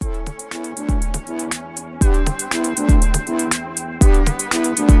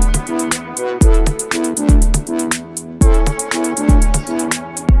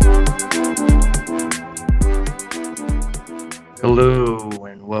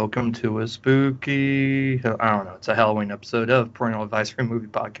welcome to a spooky, I don't know, it's a Halloween episode of Parental Advisory Movie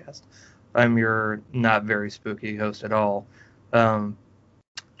Podcast. I'm your not very spooky host at all, um,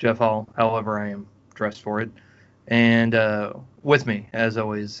 Jeff Hall, however I am dressed for it. And with me, as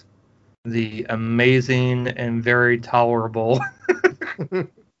always, the amazing and very tolerable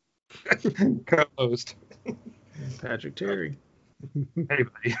co-host. Patrick Terry. Hey,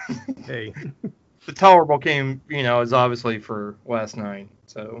 buddy. Hey. The tolerable came, is obviously for last night.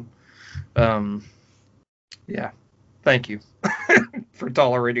 So, yeah, thank you for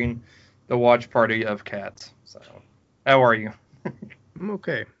tolerating the watch party of cats. So, how are you? I'm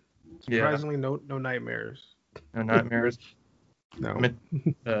okay. Yeah. Surprisingly, no nightmares. No nightmares. No.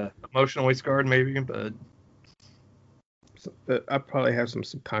 Emotionally scarred, maybe, but I probably have some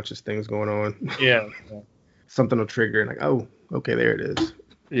subconscious things going on. yeah. Something will trigger, and like, oh, okay, there it is.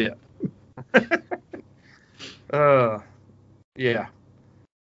 Yeah. Yeah.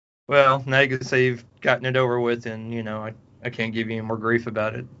 Well, now you can say you've gotten it over with, and I can't give you any more grief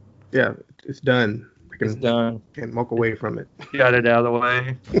about it. Yeah, it's done. It's done. Can't walk away from it. Got it out of the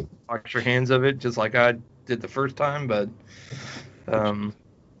way. Wash your hands of it, just like I did the first time. But,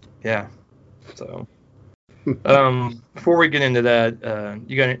 yeah. So, before we get into that,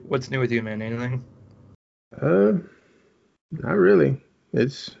 you got what's new with you, man? Anything? Not really.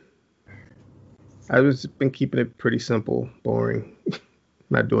 I've been keeping it pretty simple, boring.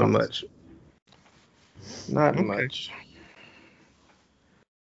 Not doing much. Not much.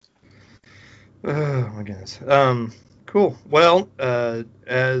 Oh my goodness. Cool. Well,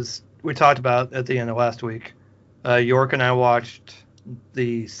 as we talked about at the end of last week, York and I watched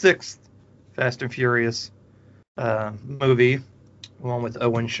the 6th Fast and Furious movie, one with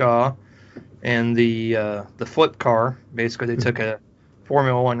Owen Shaw, and the flip car. Basically, they took a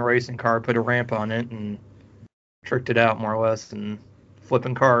Formula One racing car, put a ramp on it, and tricked it out more or less, and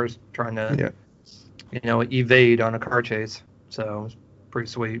flipping cars, trying to, evade on a car chase. So it was pretty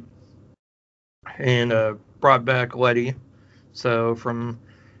sweet. And brought back Letty. So from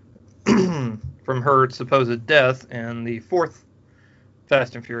her supposed death in the 4th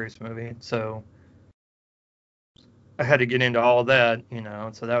Fast and Furious movie. So I had to get into all of that,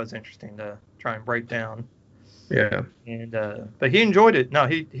 so that was interesting to try and break down. Yeah. And but he enjoyed it. No,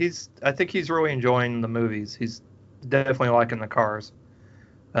 I think he's really enjoying the movies. He's definitely liking the cars.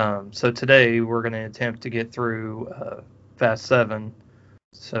 So today we're going to attempt to get through Fast 7,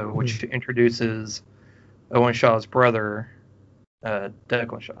 which introduces Owen Shaw's brother,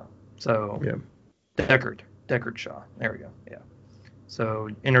 Declan Shaw. So yeah. Deckard Shaw. There we go. Yeah. So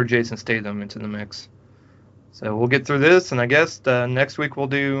enter Jason Statham into the mix. So we'll get through this, and I guess next week we'll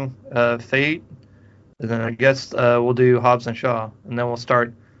do Fate, and then I guess we'll do Hobbs and Shaw, and then we'll start.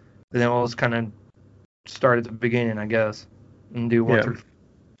 And then we'll just kind of start at the beginning, I guess, and do 1 through.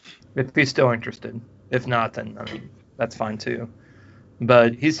 If he's still interested. If not, then that's fine too.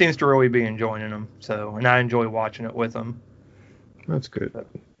 But he seems to really be enjoying them. So, and I enjoy watching it with him. That's good. So,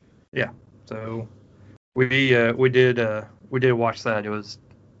 yeah. So we did watch that. It was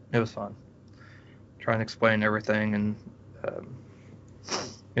fun. Trying to explain everything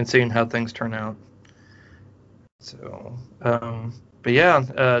and seeing how things turn out. So, but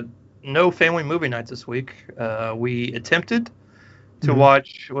yeah, no family movie nights this week. We attempted to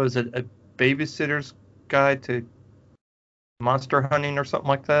watch, was it A Babysitter's Guide to Monster Hunting or something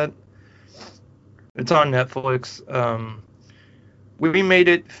like that? It's on Netflix. We made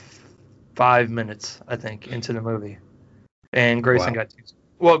it 5 minutes, I think, into the movie, and Grayson got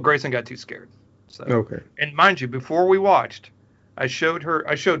too scared. So, okay. And mind you, before we watched, I showed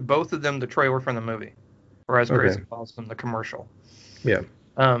both of them the trailer from the movie, or as Grayson calls them, the commercial. Yeah.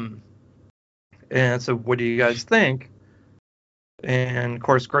 And so, what do you guys think? And of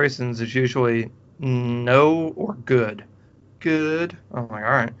course, Grayson's is usually no or good. Good. I'm like,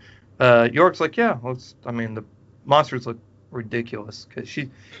 all right. York's like, yeah. The monsters look ridiculous because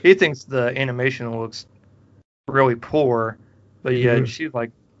he thinks the animation looks really poor, but yet she's like,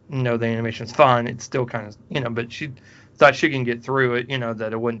 no, the animation's fine. It's still kind of, but she thought she can get through it,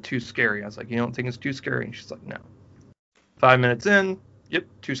 that it wasn't too scary. I was like, you don't think it's too scary? And she's like, no. 5 minutes in, yep,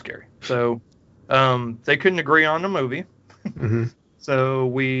 too scary. So they couldn't agree on the movie. So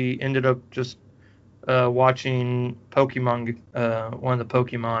we ended up just watching Pokemon, one of the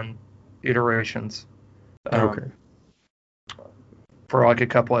Pokemon iterations. For like a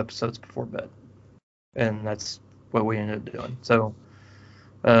couple episodes before bed. And that's what we ended up doing. So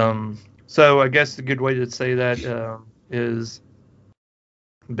I guess the good way to say that is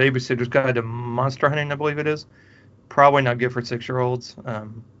Babysitter's Guide to Monster Hunting, I believe it is. Probably not good for 6-year-olds.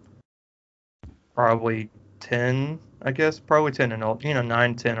 Probably 10 I guess. Probably 10 and old.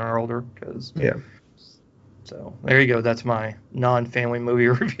 9, 10 or older. Cause, Yeah. so there you go. That's my non-family movie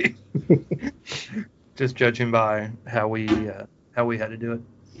review. Just judging by how we had to do it.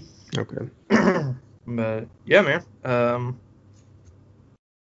 Okay. But yeah, man. Other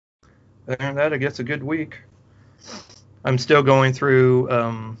than that, I guess a good week. I'm still going through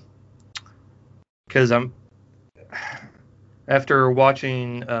because I'm after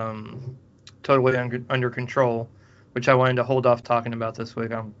watching Totally Under Control, which I wanted to hold off talking about this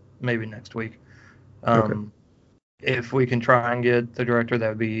week. Maybe next week. Okay. If we can try and get the director, that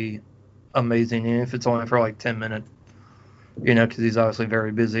would be amazing. And if it's only for like 10 minutes, because he's obviously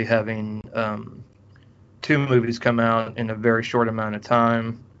very busy having 2 movies come out in a very short amount of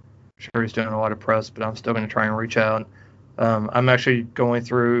time. I'm sure he's doing a lot of press, but I'm still going to try and reach out. I'm actually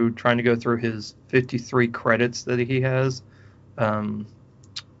trying to go through his 53 credits that he has.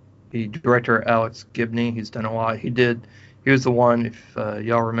 The director, Alex Gibney, he's done a lot. He was the one, if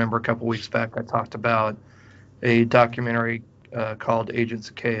y'all remember a couple weeks back, I talked about a documentary called Agents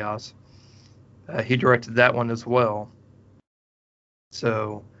of Chaos. He directed that one as well.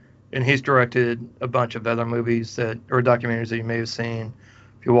 So, and he's directed a bunch of other movies or documentaries that you may have seen.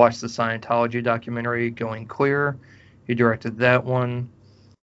 If you watch the Scientology documentary, Going Clear, he directed that one.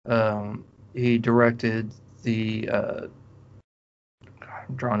 He directed I'm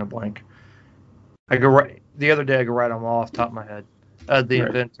drawing a blank. The other day I go right on off the top of my head. The Right.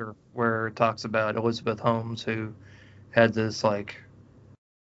 Inventor, where it talks about Elizabeth Holmes, who had this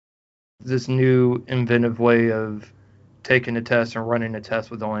new inventive way of taking a test and running a test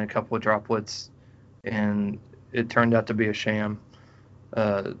with only a couple of droplets, and it turned out to be a sham.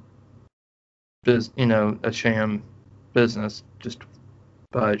 A sham business.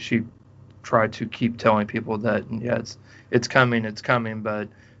 But she tried to keep telling people that it's coming, but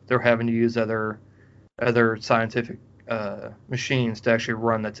they're having to use other scientific machines to actually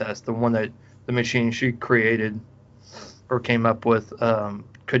run the test. The machine she created or came up with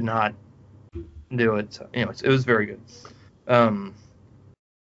could not do it. So, anyways, it was very good. And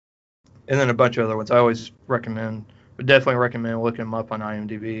then a bunch of other ones. I would definitely recommend looking them up on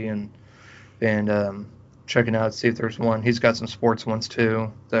IMDb and checking out, see if there's one. He's got some sports ones too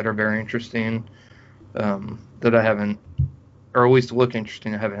that are very interesting that I haven't, or at least look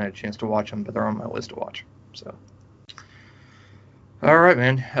interesting. I haven't had a chance to watch them, but they're on my list to watch. So, all right,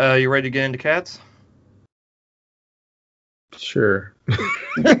 man. You ready to get into cats? Sure.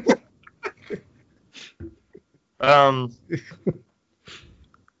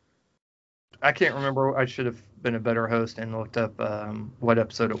 I can't remember. I should have been a better host and looked up what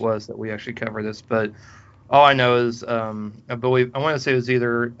episode it was that we actually covered this. But all I know is I want to say it was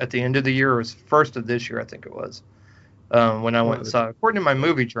either at the end of the year or it was first of this year. I think it was when I went and saw. According to my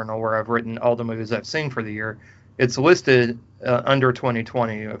movie journal, where I've written all the movies I've seen for the year, it's listed under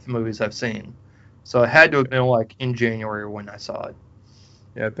 2020 of movies I've seen. So it had to have been like in January when I saw it.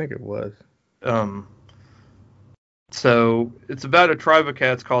 Yeah, I think it was. So it's about a tribe of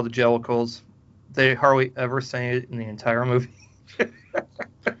cats called the Jellicles. They hardly ever say it in the entire movie.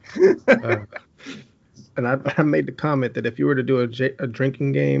 And I made the comment that if you were to do a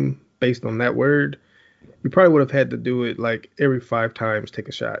drinking game based on that word, you probably would have had to do it like every 5 times, take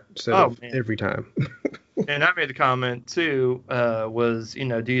a shot instead of every time. And I made the comment too,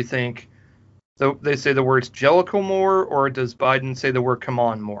 do you think they say the words Jellicle more, or does Biden say the word come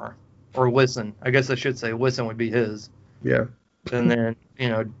on more? Or listen? I guess I should say listen would be his. Yeah. And then,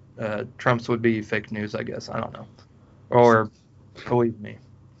 Trump's would be fake news, I guess. I don't know. Or believe me.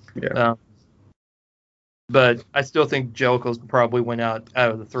 Yeah. But I still think Jellicles probably went out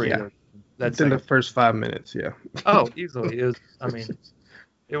of the 3. Yeah. That's in the first 5 minutes, yeah. Oh, easily. It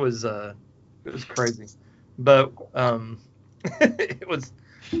was crazy. But but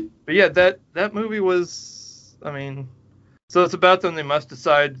yeah, that movie was, so it's about them. They must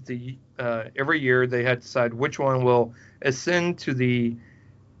decide every year they had to decide which one will ascend to the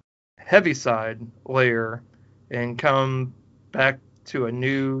heavy side layer and come back to a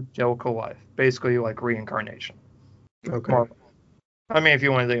new Jellicle life, basically like reincarnation. Okay. If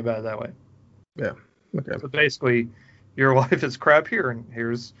you want to think about it that way. Yeah. Okay. So basically, your life is crap here, and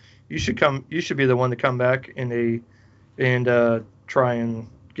you should be the one to come back and try and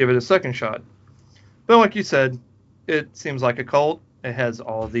give it a second shot. But like you said, it seems like a cult. It has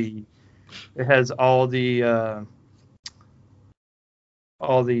all the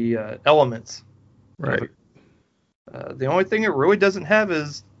elements. Right. The only thing it really doesn't have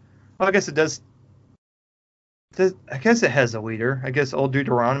is, well, I guess it does. I guess it has a leader. I guess Old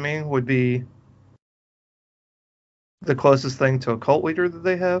Deuteronomy would be the closest thing to a cult leader that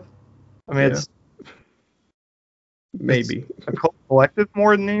they have. It's Maybe. a collective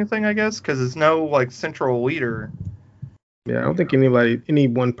more than anything, I guess, because there's no like central leader. Yeah, I don't think any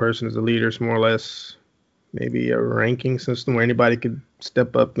one person is a leader. It's more or less maybe a ranking system where anybody could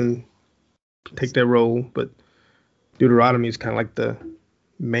step up and take their role. But Deuteronomy is kind of like the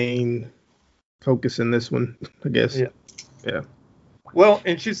main focus in this one, I guess. Yeah. Yeah. Well,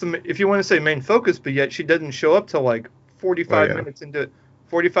 and she's if you want to say main focus, but yet she doesn't show up till like 45 yeah. minutes into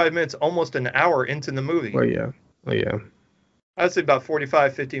 45 minutes, almost an hour into the movie. Oh yeah. Oh yeah. I'd say about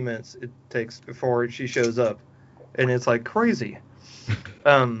 45, 50 minutes it takes before she shows up, and it's like crazy.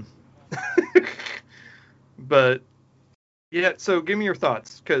 But yeah, so give me your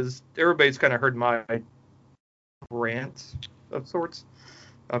thoughts, because everybody's kind of heard my rant of sorts,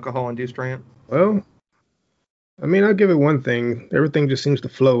 alcohol-induced rant. Well, I mean, I'll give it one thing. Everything just seems to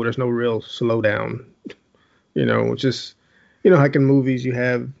flow. There's no real slowdown. It's just, like in movies, you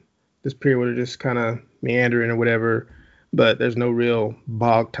have this period where they're just kind of meandering or whatever, but there's no real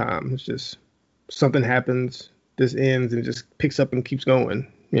bog time. It's just something happens, this ends, and it just picks up and keeps going.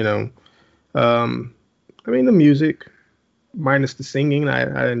 I mean, the music, minus the singing,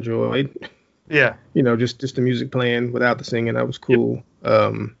 I enjoyed. Yeah. Just the music playing without the singing, that was cool.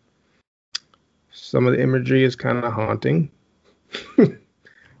 Yep. Some of the imagery is kind of haunting.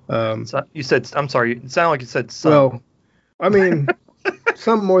 So you said, I'm sorry, it sounded like you said some. Well, I mean,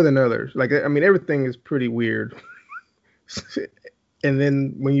 some more than others. Like, I mean, everything is pretty weird. And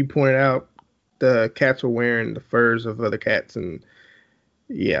then when you pointed out the cats were wearing the furs of other cats, and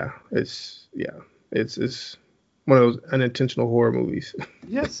it's one of those unintentional horror movies.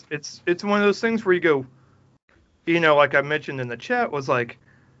 Yes, it's one of those things where you go, like I mentioned in the chat, was like,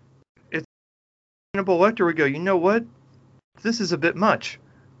 it's Hannibal Lecter would go, you know what? This is a bit much.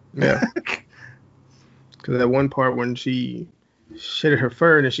 Yeah. Because that one part when she shedded her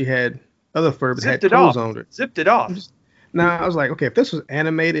fur and then she had other fur but had clothes on her. Zipped it off. Now, I was like, okay, if this was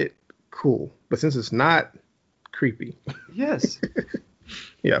animated, cool. But since it's not, creepy. Yes.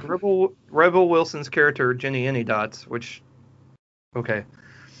 Yeah. Rebel Wilson's character, Jenny Anydots, which, okay.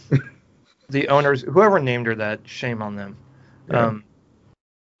 The owners, whoever named her that, shame on them. Yeah.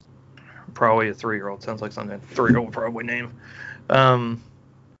 Probably a 3-year-old. Sounds like something a 3-year-old probably name.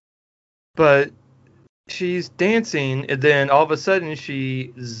 But she's dancing, and then all of a sudden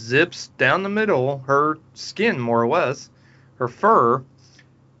she zips down the middle, her skin more or less, her fur,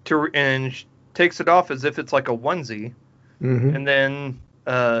 and takes it off as if it's like a onesie, and then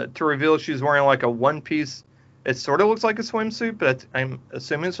to reveal she's wearing like a one-piece. It sort of looks like a swimsuit, but I'm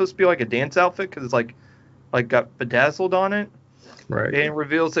assuming it's supposed to be like a dance outfit because it's like got bedazzled on it. Right. And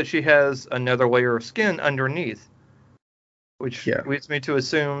reveals that she has another layer of skin underneath, which leads me to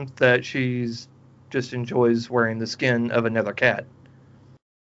assume that she's just enjoys wearing the skin of another cat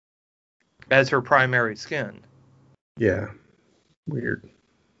as her primary skin. Yeah. Weird.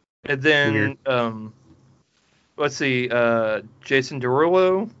 And then, let's see, Jason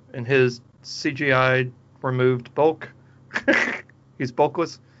Derulo and his CGI removed bulk. He's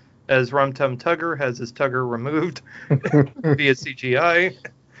bulkless. As Rum Tum Tugger has his Tugger removed via CGI.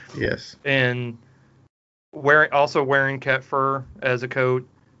 Yes. And wearing cat fur as a coat.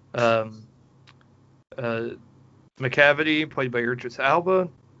 McCavity, played by Idris Elba,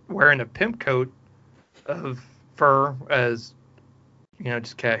 wearing a pimp coat of fur as,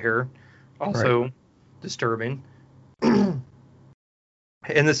 just cat hair. Also disturbing. And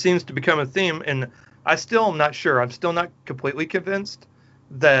this seems to become a theme, and I still am not sure. I'm still not completely convinced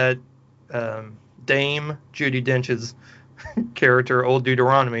that Dame Judi Dench's character, Old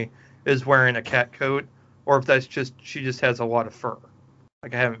Deuteronomy, is wearing a cat coat, or if that's just she just has a lot of fur.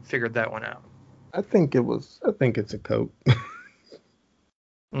 Like, I haven't figured that one out. I think it's a coat.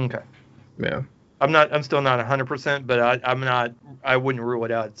 Okay. Yeah. I'm still not 100%, but I wouldn't rule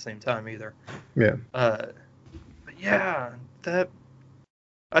it out at the same time either. Yeah. But yeah,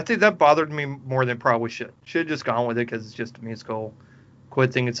 I think that bothered me more than probably should. Should have just gone with it because it's just a musical.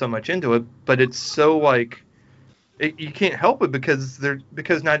 Quit thinking so much into it, but it's so like you can't help it because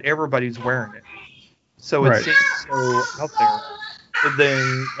not everybody's wearing it, so it seems so out there.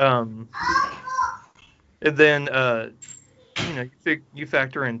 And then you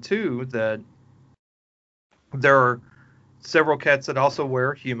factor in too that there are several cats that also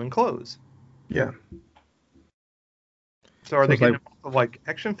wear human clothes. Yeah. So are they getting like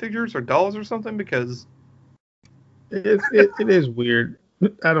action figures or dolls or something? Because it is weird.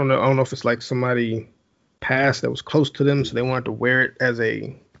 I don't know if it's like somebody passed that was close to them, so they wanted to wear it as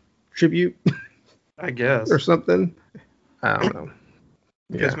a tribute. I guess. Or something. I don't know.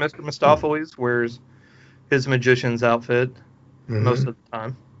 Because Mr. Mistopheles wears his magician's outfit most of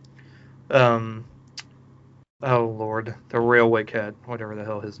the time. Oh Lord, the Railway Cat, whatever the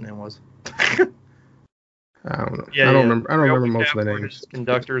hell his name was. I don't know. Yeah, I don't yeah. remember. I don't remember Railway most Cat of the for names. his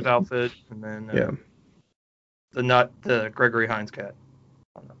conductor's outfit, and then Yeah. the Gregory Hines cat.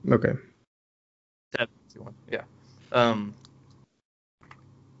 I don't know. Okay. That fancy one. Yeah. Um,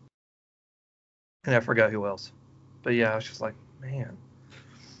 and I forgot who else. But yeah, I was just like, man.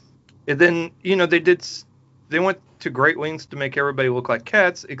 And then they went to great lengths to make everybody look like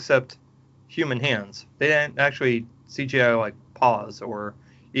cats, except human hands. They didn't actually CGI like paws or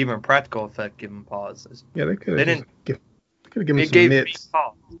even practical effect give them paws. Yeah, they could They have just didn't. given them It some gave me mitts.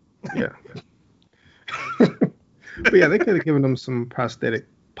 paws. Yeah. But yeah, they could have given them some prosthetic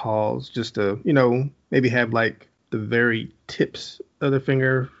paws just to, maybe have like the very tips of the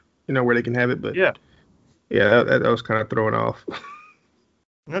finger, where they can have it. But Yeah. yeah, that was kind of throwing off.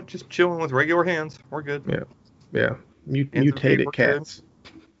 Nope, just chilling with regular hands. We're good. Yeah. Yeah. Hands and feet, Mutated we're good. cats.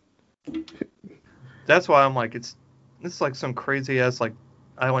 That's why I'm like, it's like some crazy ass like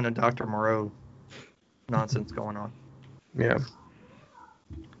Island of Dr. Moreau nonsense going on. Yeah.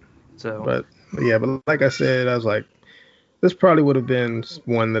 So But like I said, I was like, this probably would have been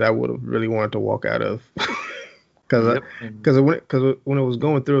one that I would have really wanted to walk out of. Because yep. And, when it was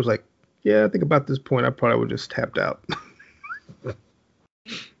going through, it was like, yeah, I think about this point, I probably would have just tapped out.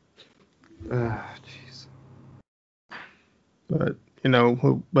 jeez.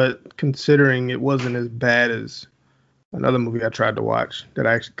 But considering it wasn't as bad as another movie I tried to watch that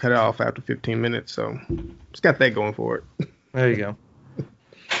I actually cut it off after 15 minutes, so it's got that going for it. There you go.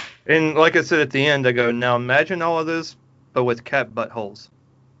 And like I said at the end, I go, now imagine all of this, but with cat buttholes.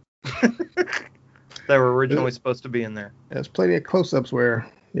 that were originally supposed to be in there. There's plenty of close-ups where,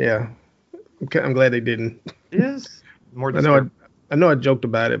 yeah, I'm glad they didn't. Yes. More disturbing. I know I joked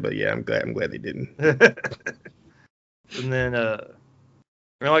about it, but yeah, I'm glad they didn't. And then,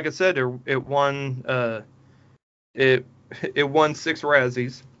 like I said, it won. It won 6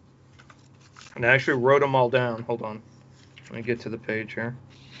 Razzies, and I actually wrote them all down. Hold on, let me get to the page here.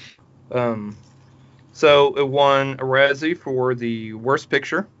 So it won a Razzie for the Worst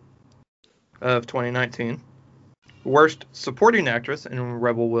Picture of 2019, Worst Supporting Actress in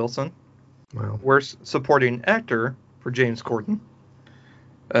Rebel Wilson, Wow. Worst Supporting Actor for James Corden,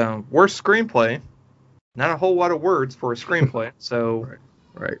 Worst Screenplay. Not a whole lot of words for a screenplay, so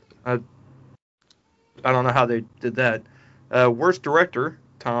right. I don't know how they did that. Worst Director,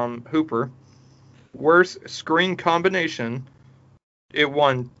 Tom Hooper. Worst Screen Combination, it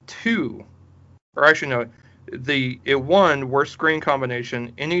won 2. Or actually, no. It won Worst Screen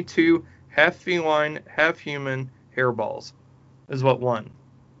Combination, any 2 half feline, half human hairballs is what won.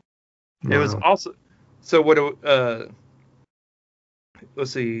 Wow. It was also... So what...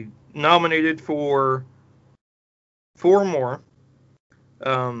 let's see. Nominated for 4 more.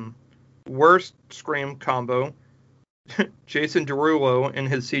 Worst Scream Combo, Jason Derulo and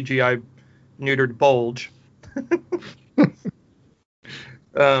his CGI neutered bulge.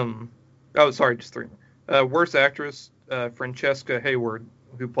 Just 3 more. Worst Actress, Francesca Hayward,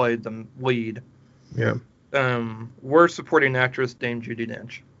 who played the lead. Yeah. Worst Supporting Actress, Dame Judi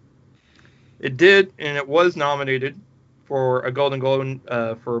Dench. It was nominated for a Golden Globe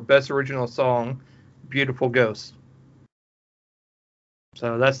for Best Original Song, Beautiful Ghost.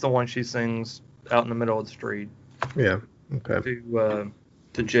 So that's the one she sings out in the middle of the street. Yeah. Okay.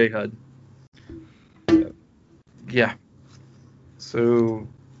 To J HUD. Yeah. So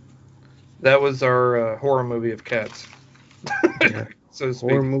that was our horror movie of cats. Yeah. So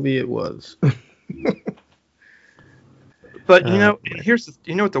horror movie it was. But here's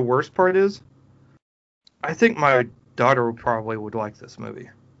what the worst part is? I think my daughter probably would like this movie.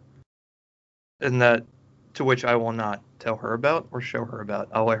 And that to which I will not tell her about or show her about.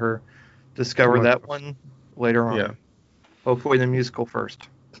 I'll let her discover that one later on. Yeah. Hopefully the musical first.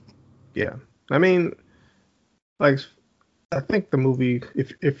 Yeah. I mean, like, I think the movie,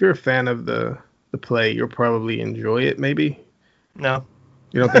 if you're a fan of the play, you'll probably enjoy it, maybe. No.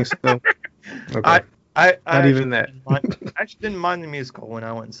 You don't think so? Okay. I not even that. I actually didn't mind the musical when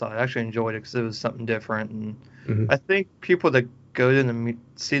I went inside. I actually enjoyed it because it was something different. And I think people that go to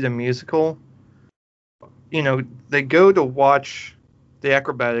see the musical, they go to watch the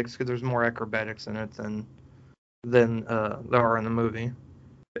acrobatics because there's more acrobatics in it than there are in the movie.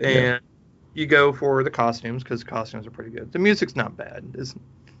 And you go for the costumes because the costumes are pretty good. The music's not bad. It's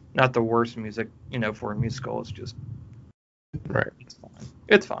not the worst music, for a musical. It's just right.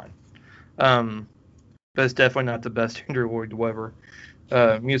 It's fine. But it's definitely not the best Andrew Lloyd Webber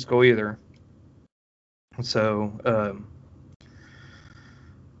musical either. So,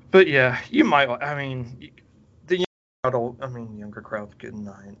 but yeah, you might. I mean, I mean, younger crowd good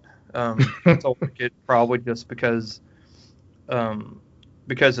night. Kids will like it probably just um,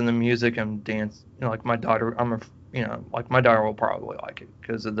 because of the music and dance. Like my daughter, like my daughter will probably like it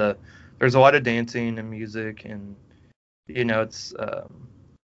because of there's a lot of dancing and music and it's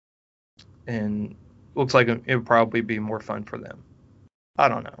and looks like it would probably be more fun for them. I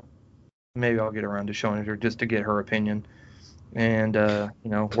don't know. Maybe I'll get around to showing it her just to get her opinion and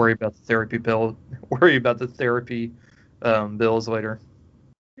worry about the therapy bill, worry about the therapy bills later.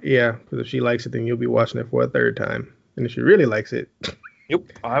 Yeah, because if she likes it, then you'll be watching it for a third time. And if she really likes it, Yep,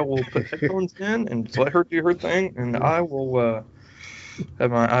 I will put headphones in and just let her do her thing, and I will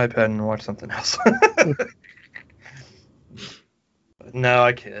have my iPad and watch something else. No,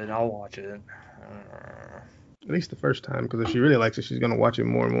 I kid. I'll watch it. at least the first time, because if she really likes it, she's gonna watch it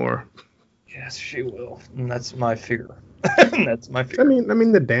more and more. Yes, she will, and that's my fear. That's my fear. I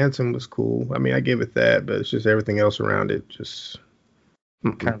mean, the dancing was cool. I mean, I give it that, but it's just everything else around it just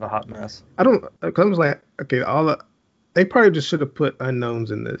kind of a hot mess. I don't. Cause I was like, okay, they probably just should have put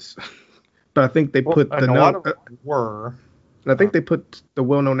unknowns in this, but I think they put a lot of them were. I think they put the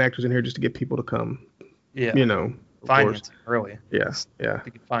well-known actors in here just to get people to come. Yeah. Financing, really. Yeah. To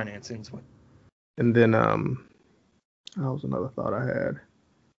get financing. And then that was another thought I had.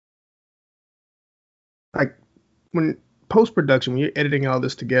 Like when post-production, when you're editing all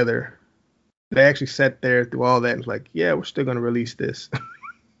this together, they actually sat there through all that and was like, yeah, we're still gonna release this.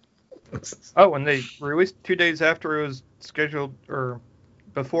 Oh, and they released 2 days after it was scheduled, or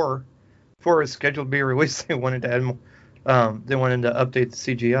before it was scheduled to be released. They wanted to add, they wanted to update the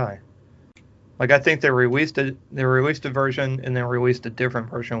CGI. Like I think they released a version and then released a different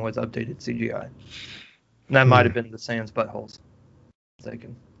version with updated CGI. And that might have been the Sans buttholes. I'm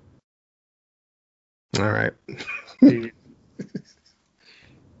thinking. All right.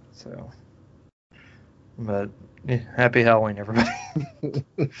 So, but yeah, happy Halloween, everybody.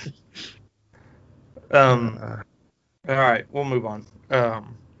 All right, we'll move on. I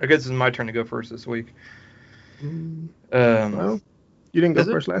guess it's my turn to go first this week. Well, you didn't go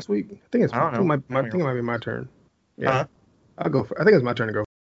first last week. I think it's. I don't know. I think it might be my turn. Yeah, huh? I'll go. I think it's my turn to go.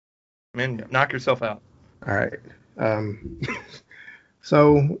 Man, knock yourself out. All right.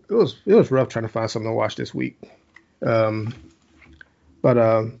 So it was rough trying to find something to watch this week. But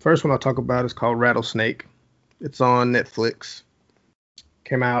first one I'll talk about is called Rattlesnake. It's on Netflix.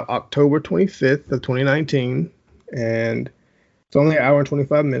 Came out October 25th of 2019, and it's only an hour and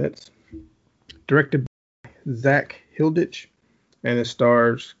 25 minutes. Directed by Zach Hilditch, and it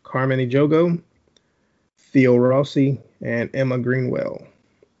stars Carmen Ejogo, Theo Rossi, and Emma Greenwell.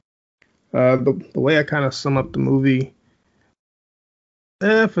 The way I kind of sum up the movie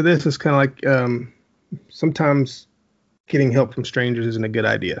for this is kind of like sometimes getting help from strangers isn't a good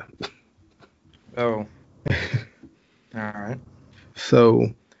idea. Oh. All right.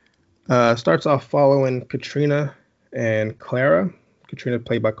 So starts off following Katrina and Clara. Katrina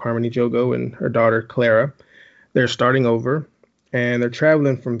played by Carmen Ejogo and her daughter Clara. They're starting over and they're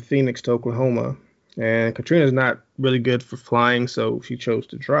traveling from Phoenix to Oklahoma. And Katrina's not really good for flying, so she chose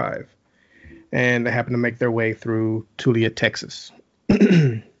to drive. And they happen to make their way through Tulia, Texas.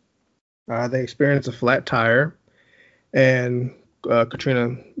 They experience a flat tire, and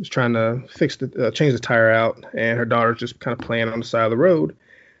Katrina is trying to change the tire out, and her daughter's just kind of playing on the side of the road.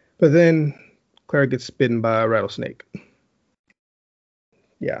 But then Clara gets bitten by a rattlesnake.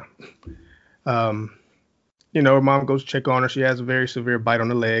 Yeah. Her mom goes to check on her. She has a very severe bite on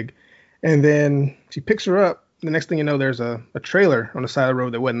the leg. And then she picks her up. The next thing you know, there's a trailer on the side of the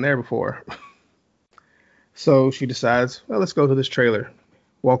road that wasn't there before. So she decides, well, let's go to this trailer.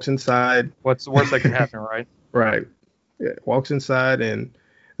 Walks inside. What's the worst that can happen, right? Right. Yeah, walks inside, and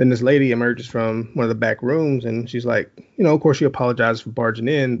then this lady emerges from one of the back rooms, and she's like, of course she apologizes for barging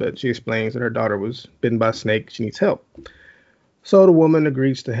in, but she explains that her daughter was bitten by a snake. She needs help. So the woman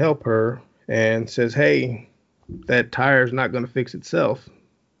agrees to help her and says, hey, that tire's not going to fix itself.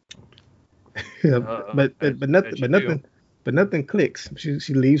 but nothing clicks.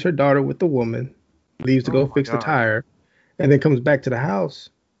 She leaves her daughter with the woman, leaves to go fix the tire, and then comes back to the house,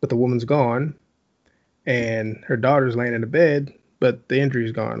 but the woman's gone, and her daughter's laying in the bed, but the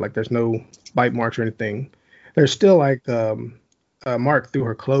injury's gone. Like there's no bite marks or anything. There's still like a mark through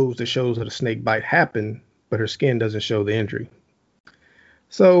her clothes that shows that a snake bite happened, but her skin doesn't show the injury.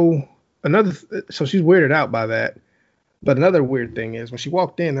 So she's weirded out by that. But another weird thing is when she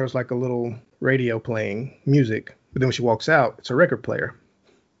walked in, there was like a little radio playing music. But then when she walks out, it's a record player.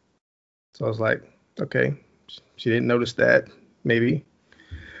 So I was like, okay, she didn't notice that, maybe.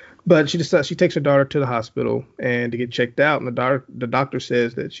 But she takes her daughter to the hospital and to get checked out. And the doctor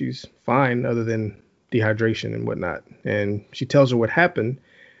says that she's fine other than dehydration and whatnot. And she tells her what happened,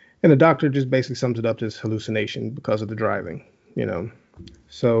 and the doctor just basically sums it up as hallucination because of the driving, you know.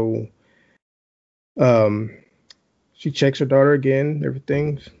 So um, she checks her daughter again,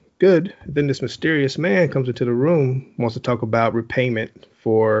 everything's good. Then this mysterious man comes into the room, wants to talk about repayment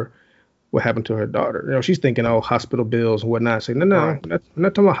for what happened to her daughter. You know, she's thinking, oh, hospital bills and whatnot. Say, no, no, Right. I'm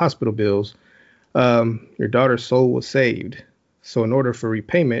not talking about hospital bills. Your daughter's soul was saved. So in order for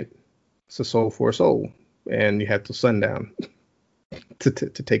repayment, it's a soul for a soul. And you have till sundown to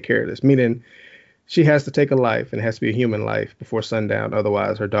take care of this. Meaning she has to take a life, and it has to be a human life before sundown.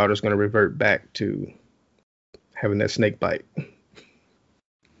 Otherwise, her daughter's going to revert back to having that snake bite.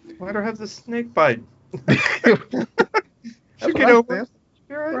 Let her have the snake bite. That's She'll what get I over said. it.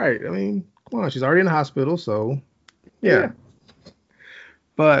 You're right. Right. I mean, come on. She's already in the hospital, so yeah. Yeah.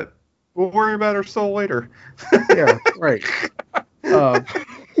 But We'll worry about her soul later. yeah, right. Uh,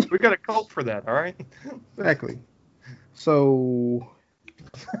 We got a cult for that, all right? exactly. So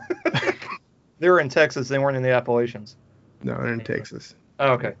They were in Texas. They weren't in the Appalachians. no, they're in Texas.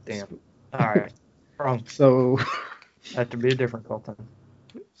 Oh, okay, damn. All right. Wrong. So Had to be a different cult then.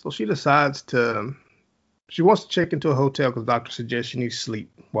 she decides to. She wants to check into a hotel because the doctor suggests she needs sleep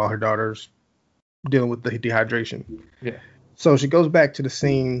while her daughter's dealing with the dehydration. Yeah. So she goes back to the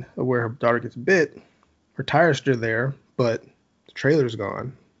scene of where her daughter gets bit. Her tire's still there, but the trailer's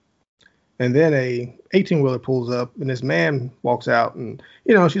gone. And then a 18-wheeler pulls up, and this man walks out, and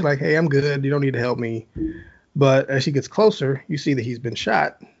she's like, "Hey, I'm good. You don't need to help me." But as she gets closer, you see that he's been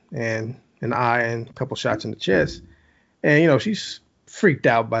shot, and an eye and a couple shots in the chest. And she's freaked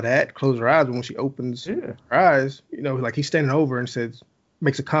out by that. Closes her eyes, but when she opens her eyes, like he's standing over and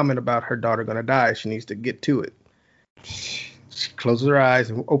makes a comment about her daughter gonna die. She needs to get to it. She closes her eyes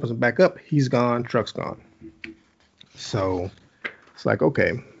and opens them back up. He's gone. Truck's gone. So it's like,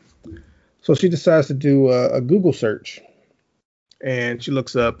 okay. So she decides to do a Google search, and she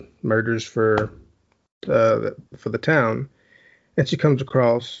looks up murders for the town, and she comes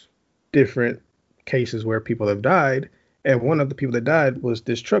across different cases where people have died. And one of the people that died was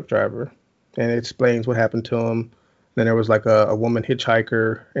this truck driver, and it explains what happened to him. Then there was like a woman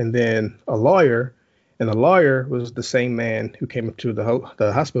hitchhiker, and then a lawyer. And the lawyer was the same man who came up to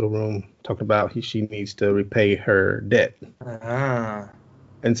the hospital room talking about she needs to repay her debt.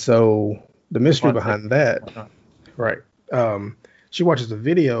 And so the mystery behind that, right? She watches a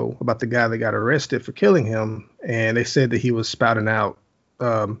video about the guy that got arrested for killing him, and they said that he was spouting out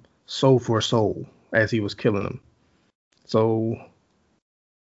soul for soul as he was killing him. So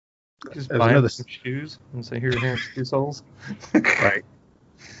just buying some shoes and say, here's 2 souls. Right.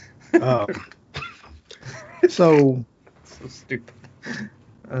 So stupid.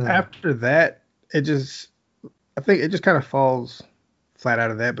 After that, I think it just kind of falls flat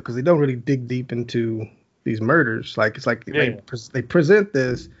out of that because they don't really dig deep into these murders. Like they present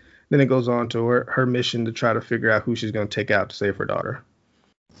this, then it goes on to her mission to try to figure out who she's going to take out to save her daughter.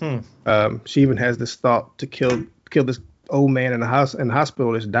 She even has this thought to kill this old man in the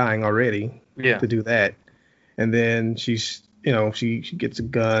hospital that's dying already. Yeah. To do that, and then she gets a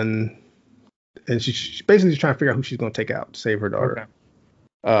gun. And she's basically just trying to figure out who she's going to take out to save her daughter.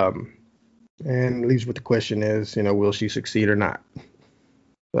 Okay. And leaves with the question is, will she succeed or not?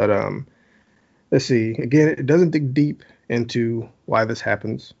 But let's see. Again, it doesn't dig deep into why this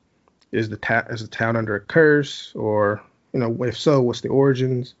happens. Is the town under a curse, or if so, what's the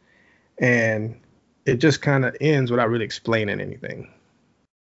origins? And it just kind of ends without really explaining anything.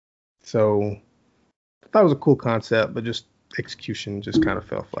 So I thought it was a cool concept, but just execution just kind of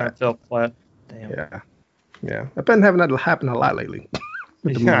fell flat. Damn. Yeah. I've been having that happen a lot lately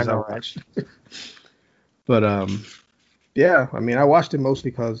with the movies I watch. But yeah, I mean, I watched it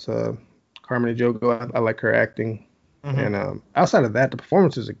mostly because Carmen Ejogo, I like her acting, and outside of that, the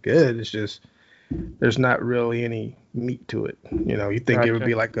performances are good. It's just there's not really any meat to it. You think it would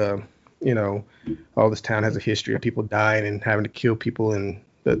be like all this town has a history of people dying and having to kill people,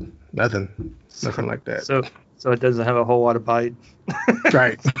 but nothing like that. So it doesn't have a whole lot of bite.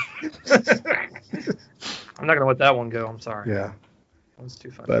 Right. I'm not gonna let that one go. I'm sorry. Yeah. That was too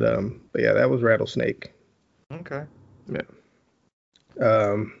funny. But yeah, that was Rattlesnake. Okay.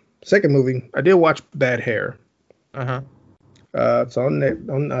 Yeah. Second movie, I did watch Bad Hair. It's on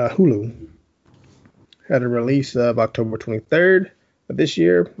Hulu. Had a release of October 23rd of this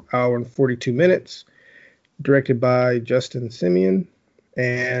year, hour and 42 minutes. Directed by Justin Simeon,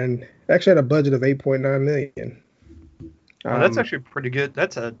 and actually had a budget of $8.9 million. That's actually pretty good.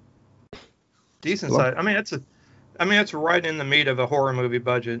 That's a decent size. I mean, it's right in the meat of a horror movie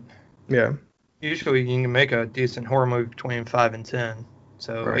budget. Yeah. Usually you can make a decent horror movie between 5 and 10.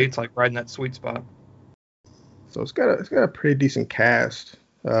 So right. 8's like right in that sweet spot. So it's got a pretty decent cast.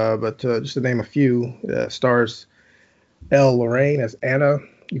 But just to name a few, stars Elle Lorraine as Anna.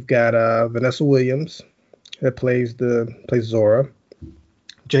 You've got Vanessa Williams that plays Zora.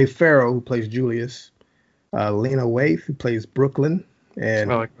 Jay Farrow, who plays Julius. Lena Waithe, who plays Brooklyn. I And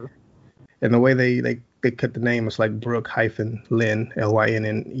like her. and the way they cut the name, it's like Brooke hyphen Lynn,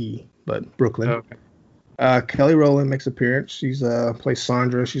 Lynne, but Brooklyn. Okay. Kelly Rowland makes appearance. She's plays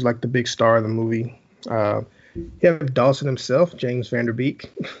Sandra. She's like the big star of the movie. You have Dawson himself, James Vanderbeek,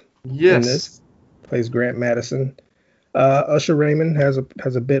 in Yes. this. Plays Grant Madison. Usher Raymond has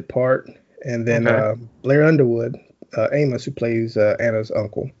a bit part, and then Okay. Blair Underwood, Amos, who plays Anna's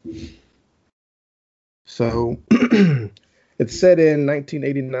uncle. So it's set in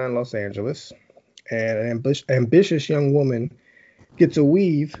 1989 Los Angeles, and an ambitious young woman gets a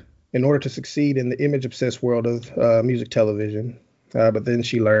weave in order to succeed in the image-obsessed world of music television. But then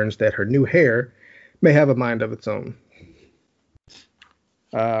she learns that her new hair may have a mind of its own.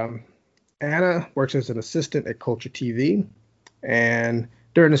 Anna works as an assistant at Culture TV, and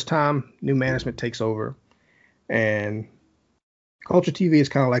during this time, new management takes over, and Culture TV is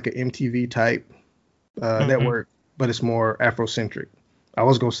kind of like an MTV type network, but it's more Afrocentric. I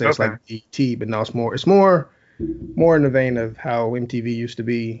was gonna say it's like ET, but no, it's more in the vein of how MTV used to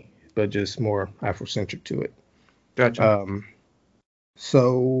be, but just more Afrocentric to it. Gotcha.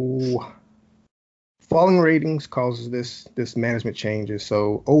 So falling ratings causes this management changes.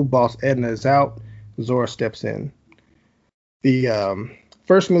 So old boss Edna is out, Zora steps in. The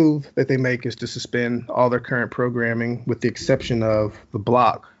first move that they make is to suspend all their current programming, with the exception of The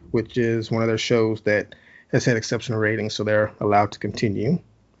Block, which is one of their shows that has had exceptional ratings, so they're allowed to continue.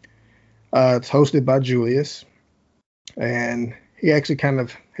 It's hosted by Julius, and he actually kind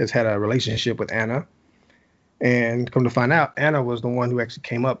of has had a relationship with Anna. And come to find out, Anna was the one who actually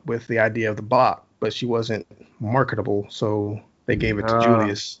came up with the idea of The Block, but she wasn't marketable, so they gave it to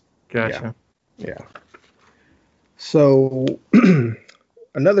Julius. Gotcha. Yeah. So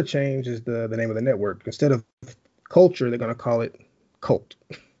another change is the name of the network. Instead of Culture, they're going to call it Cult.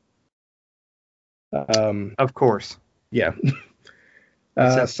 Of course. Yeah.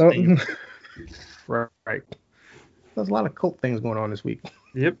 Except Something. Right. There's a lot of cult things going on this week.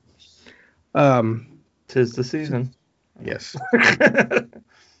 Yep. 'Tis the season. Yes.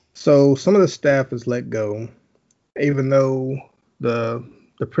 So some of the staff is let go, even though the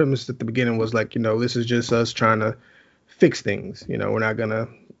premise at the beginning was like, this is just us trying to fix things. We're not gonna,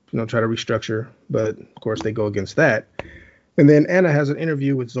 try to restructure. But of course they go against that. And then Anna has an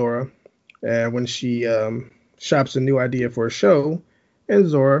interview with Zora, and when she shops a new idea for a show, and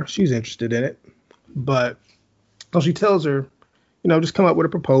Zora, she's interested in it, but so she tells her, just come up with a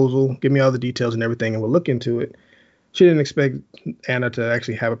proposal, give me all the details and everything, and we'll look into it. She didn't expect Anna to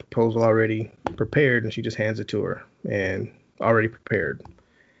actually have a proposal already prepared, and she just hands it to her and already prepared.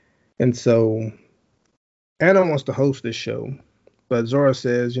 And so Anna wants to host this show, but Zora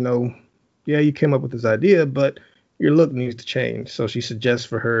says, yeah, you came up with this idea, but your look needs to change. So she suggests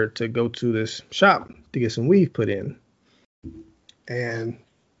for her to go to this shop to get some weave put in. And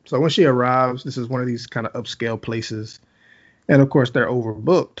so when she arrives, this is one of these kind of upscale places. And of course, they're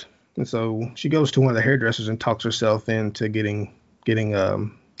overbooked. And so she goes to one of the hairdressers and talks herself into getting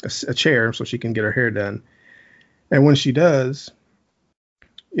a chair so she can get her hair done. And when she does,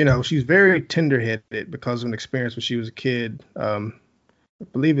 she's very tender-headed because of an experience when she was a kid. I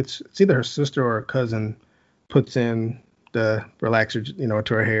believe it's either her sister or her cousin puts in the relaxer,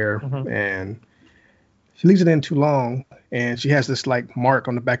 into her hair, and she leaves it in too long, and she has this like mark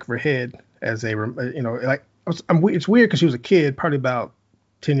on the back of her head as it's weird because she was a kid, probably about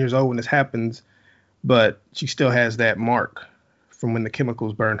 10 years old when this happens, but she still has that mark from when the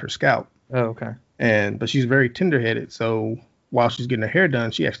chemicals burned her scalp. Oh, okay. But she's very tender-headed, so while she's getting her hair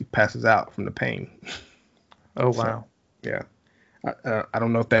done, she actually passes out from the pain. Oh, wow. So, yeah. I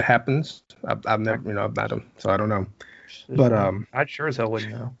don't know if that happens. I've never, I've not, so I don't know. But I sure as hell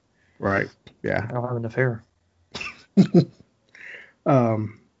wouldn't know. Right. Yeah. I don't have enough hair.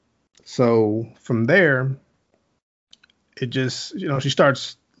 So from there, it just, she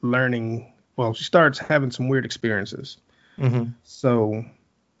starts learning. Well, she starts having some weird experiences. Mm-hmm. So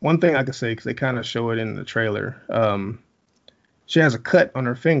one thing I could say, because they kind of show it in the trailer, she has a cut on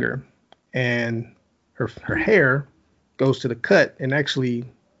her finger, and her hair goes to the cut and actually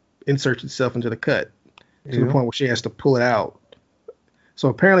inserts itself into the cut to the point where she has to pull it out. So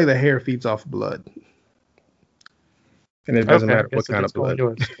apparently the hair feeds off blood. And it doesn't matter what kind of blood.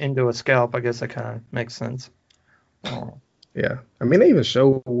 Into a scalp, I guess that kind of makes sense. Oh. Yeah. I mean, they even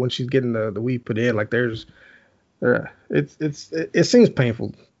show when she's getting the weave put in, like it seems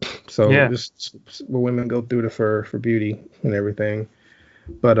painful So Yeah. just what women go through for beauty and everything.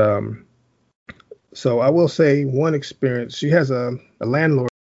 But so I will say one experience. She has a landlord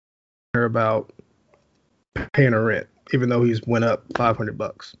her about paying her rent, even though he's went up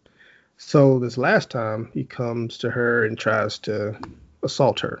 $500. So this last time he comes to her and tries to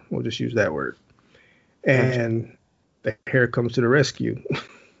assault her. We'll just use that word. Gotcha. And the hair comes to the rescue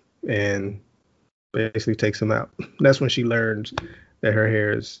and basically takes him out. That's when she learns that her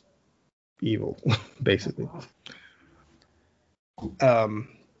hair is evil, basically. Um,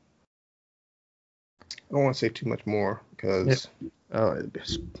 I don't want to say too much more Yeah. because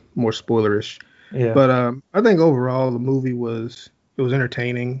it's more spoilerish. Yeah. But I think overall the movie was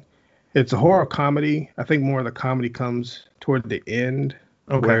entertaining. It's a horror comedy. I think more of the comedy comes toward the end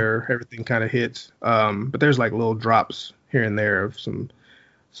Okay. where everything kind of hits. But there's like little drops here and there of some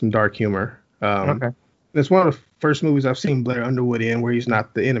dark humor. Okay. It's one of the first movies I've seen Blair Underwood in where he's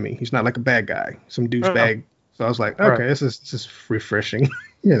not the enemy. He's not like a bad guy, some Oh, douchebag. So I was like, right. okay, this is refreshing.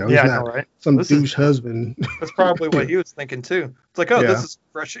 He's Yeah, I know, not right? some This is douche husband. that's probably what he was thinking too. It's like, oh, this Yeah, is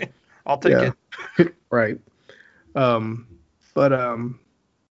refreshing. I'll take yeah, it. right. Um, but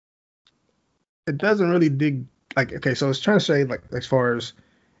it doesn't really dig like okay. So I was trying to say like as far as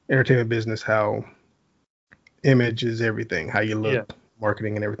entertainment business, how image is everything, how you Yeah. look,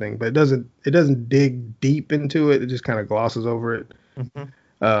 marketing and everything. But it doesn't dig deep into it. It just kind of glosses over it.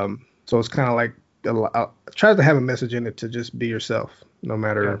 Hmm. So it's kind of like tries to have a message in it to just be yourself, no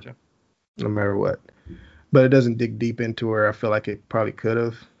matter Gotcha. no matter what. But it doesn't dig deep into where I feel like it probably could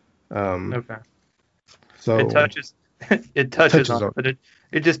have. Um, Okay. It so touches it touches touches on on. it, but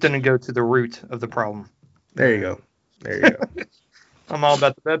it just didn't go to the root of the problem. There you Yeah. go. There you go. I'm all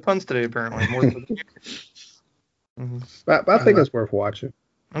about the bad puns today, apparently, more so than you. Hmm. But I think Anyway. it's worth watching.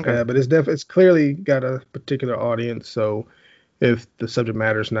 Okay. But it's clearly got a particular audience. So if the subject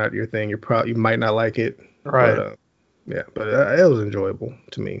matter is not your thing, you might not like it. But Right. yeah, but it was enjoyable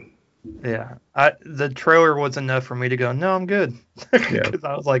to me. Yeah. The trailer was enough for me to go, no, I'm good. Yeah, Because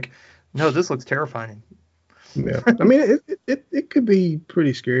I was like, no, this looks terrifying. yeah. I mean, it could be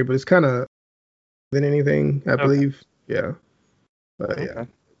pretty scary, but it's kind of than anything, I Okay. believe. Yeah, but yeah,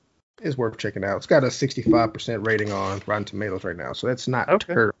 Okay. it's worth checking out. It's got a 65% rating on Rotten Tomatoes right now, so that's not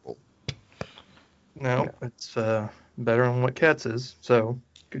Okay. terrible. No, Yeah, it's better than what Cats is. So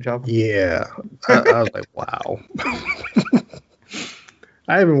good job. yeah. I was like, wow.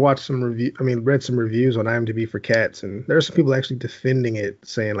 I even watched some review. I mean, read some reviews on IMDb for Cats, and there's some people actually defending it,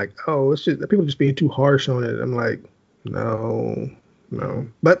 saying like, "Oh, it's just people just being too harsh on it." I'm like, no, no.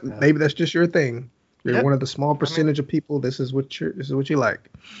 But Yeah. maybe that's just your thing. You're Yeah. one of the small I mean, percentage of people. This is what you like.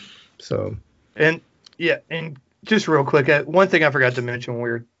 So and yeah, and just real quick, one thing I forgot to mention when we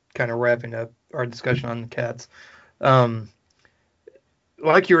were kind of wrapping up our discussion on the Cats. Um,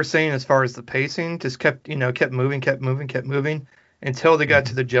 like you were saying, as far as the pacing, just kept moving, kept moving, kept moving until they got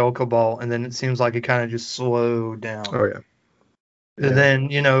to mhm. the Jellicle Ball, and then it seems like it kind of just slowed down. Oh yeah, And yeah,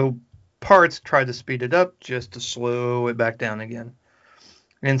 then, parts tried to speed it up just to slow it back down again.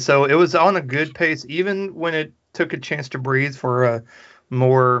 And so it was on a good pace, even when it took a chance to breathe for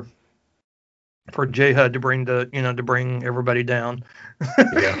more for J HUD to bring everybody down.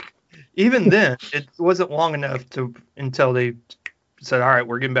 yeah. Even then, it wasn't long enough until they said, "All right,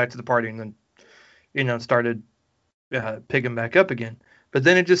 we're getting back to the party," and then started picking back up again. But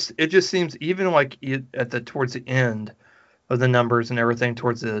then it just seems even like towards the end of the numbers and everything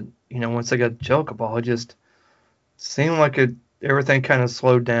towards the once they got Jellicle Ball, it just seemed like everything kind of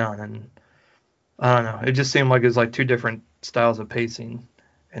slowed down, and I don't know. It just seemed like it was like two different styles of pacing,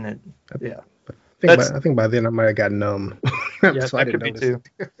 and yeah, that's I think by then I might have got numb, yeah, so I that didn't could be notice too.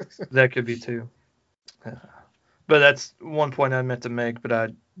 it. That could be too. Uh, But that's one point I meant to make, but I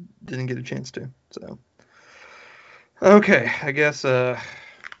didn't get a chance to. So okay, I guess I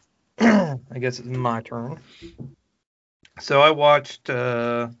guess it's my turn. So I watched.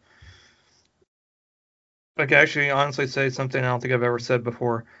 I can actually honestly say something I don't think I've ever said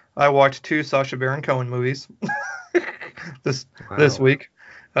before. I watched two Sacha Baron Cohen movies this this Wow. week.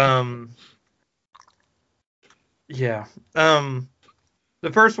 Um, yeah. Um,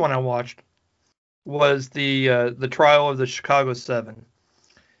 the first one I watched was the trial of the Chicago Seven,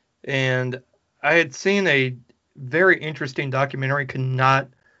 and I had seen a very interesting documentary. Could not,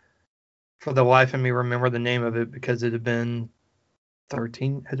 for the life of me, remember the name of it because it had been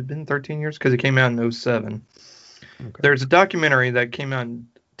 13. Had it been 13 years? Because it came out in '07. Okay. There's a documentary that came out in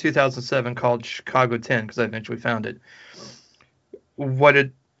 2007 called Chicago 10 because I eventually found it. What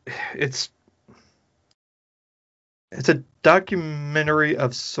it's it's a documentary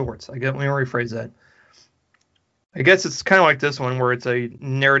of sorts. Let me rephrase that. I guess it's kind of like this one where it's a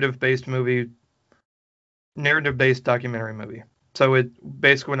narrative-based documentary movie. So it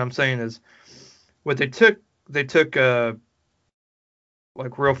basically what I'm saying is what they took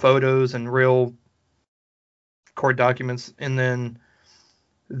like real photos and real court documents, and then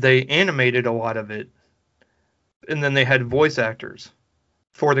they animated a lot of it, and then they had voice actors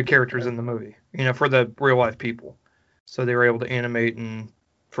for the characters in the movie, for the real life people. So they were able to animate and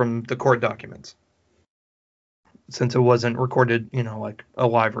from the court documents, since it wasn't recorded, like a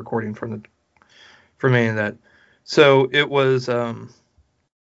live recording from any of that. So it was, so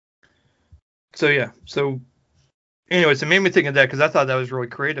yeah. So anyways, it made me think of that because I thought that was really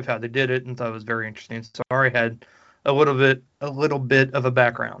creative how they did it, and thought it was very interesting. So I already had a little bit of a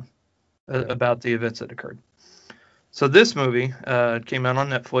background about the events that occurred. So this movie came out on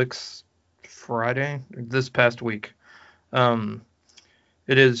Netflix Friday, this past week. It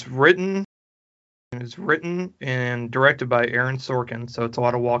is written and directed by Aaron Sorkin, so it's a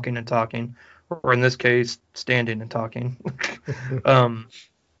lot of walking and talking, or in this case, standing and talking.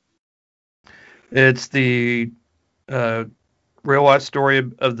 It's the real life story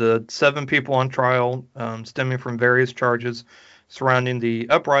of the 7 people on trial, stemming from various charges surrounding the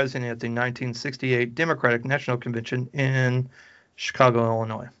uprising at the 1968 Democratic National Convention in Chicago,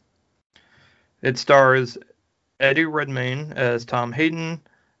 Illinois. It stars Eddie Redmayne as Tom Hayden,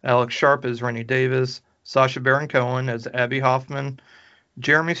 Alex Sharp as Rennie Davis, Sacha Baron Cohen as Abby Hoffman,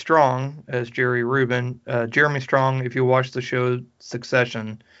 Jeremy Strong as Jerry Rubin. Jeremy Strong, if you watch the show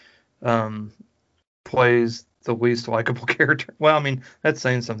Succession, plays the least likable character. Well, I mean, that's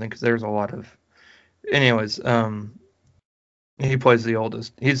saying something because there's a lot of. Anyways, he plays the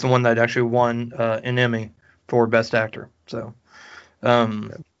oldest. He's the one that actually won an Emmy for Best Actor. So,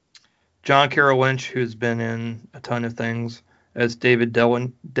 John Carroll Lynch, who's been in a ton of things, as David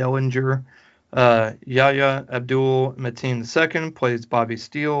Dellinger. Yahya Abdul Mateen II plays Bobby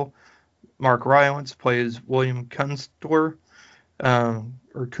Steele. Mark Rylance plays William Kunstor,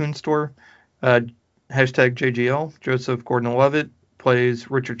 Kunstor. Hashtag JGL. Joseph Gordon-Levitt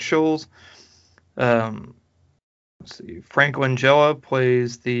plays Richard Scholes. Let's see. Frank Langella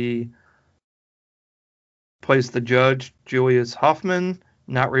plays the judge, Julius Hoffman,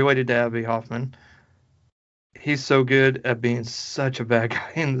 not related to Abby Hoffman. He's so good at being such a bad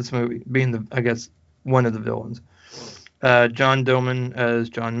guy in this movie, being I guess, one of the villains. John Doman as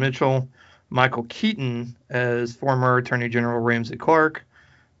John Mitchell. Michael Keaton as former Attorney General Ramsey Clark.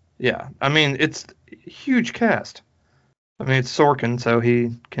 Yeah, I mean, it's a huge cast. I mean, it's Sorkin, so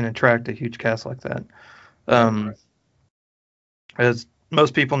he can attract a huge cast like that. As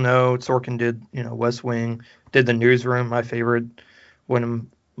most people know, Sorkin did, West Wing, did The Newsroom, my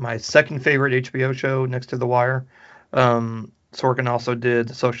second favorite HBO show next to The Wire. Sorkin also did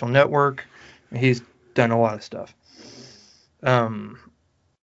The Social Network. He's done a lot of stuff.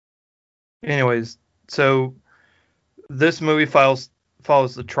 Anyways, so this movie follows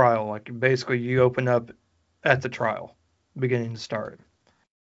the trial. Like, basically, you open up at the trial, beginning to start.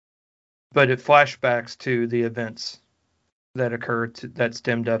 But it flashbacks to the events that occurred that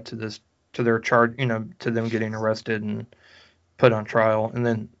stemmed up to their charge, to them getting arrested and put on trial, and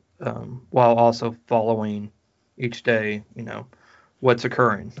then while also following each day, what's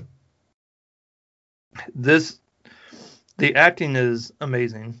occurring. The acting is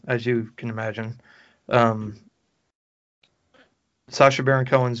amazing, as you can imagine. Sacha Baron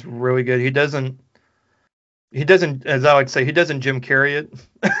Cohen's really good. He doesn't, as I like to say, he doesn't Jim Carrey it,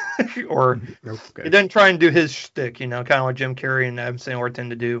 or he doesn't try and do his shtick, kind of like Jim Carrey and Adam Sandler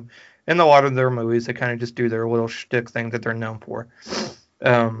tend to do in a lot of their movies. They kind of just do their little shtick thing that they're known for.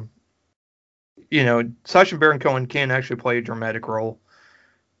 Sacha Baron Cohen can actually play a dramatic role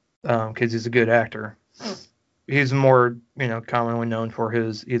because he's a good actor. He's more, commonly known for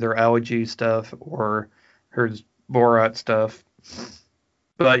his either allergy stuff or his Borat stuff.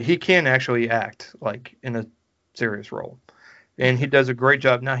 But he can actually act like in a serious role. And he does a great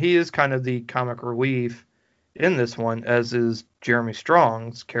job. Now, he is kind of the comic relief in this one, as is Jeremy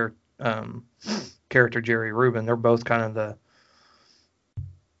Strong's character, Jerry Rubin. They're both kind of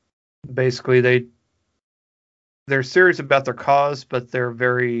basically they're serious about their cause, but they're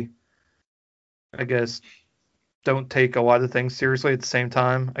very, I guess, don't take a lot of things seriously at the same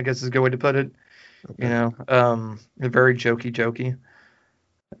time, I guess is a good way to put it. Okay. They're very jokey.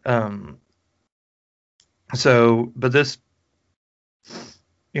 But this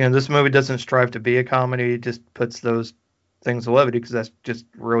movie doesn't strive to be a comedy. It just puts those things of levity because that's just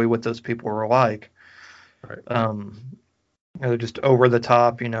really what those people were like. Right. They're just over the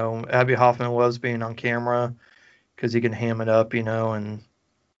top. Abby Hoffman loves being on camera because he can ham it up, and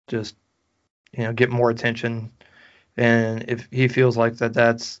just, get more attention. And if he feels like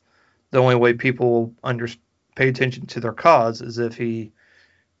that's the only way people pay attention to their cause is if he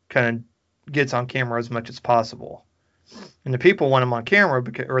kind of gets on camera as much as possible. And the people want him on camera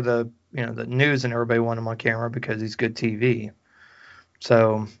because, or the the news and everybody want him on camera because he's good TV.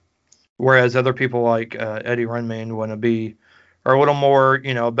 So whereas other people like Eddie Redmayne want to be are a little more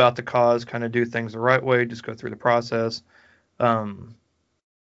about the cause, kind of do things the right way, just go through the process. Um,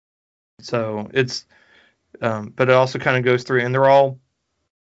 so it's but it also kind of goes through, and they're all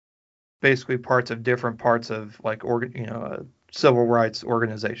basically different parts of like civil rights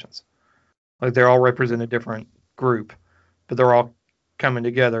organizations. Like they're all represent a different group, but they're all coming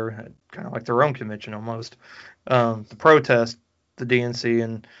together, kind of like their own convention almost, to protest the DNC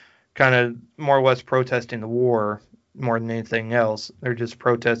and kind of more or less protesting the war more than anything else. They're just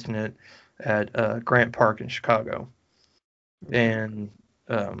protesting it at Grant Park in Chicago, and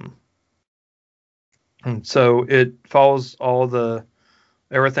so it follows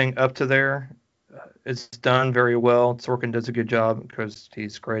everything up to there. It's done very well. Sorkin does a good job because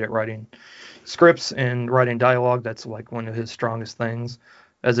he's great at writing scripts and writing dialogue. That's like one of his strongest things.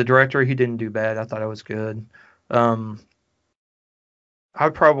 As a director, he didn't do bad. I thought it was good. I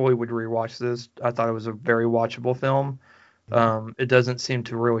probably would rewatch this. I thought it was a very watchable film. It doesn't seem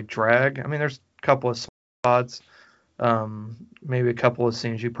to really drag. I mean, there's a couple of spots, maybe a couple of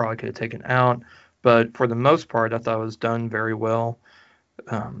scenes you probably could have taken out, but for the most part, I thought it was done very well.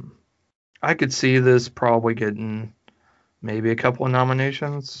 I could see this probably getting maybe a couple of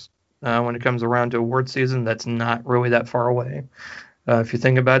nominations when it comes around to award season. That's not really that far away if you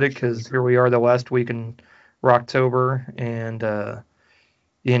think about it, because here we are the last week in October, and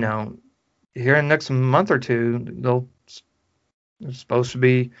here in the next month or two, they're supposed to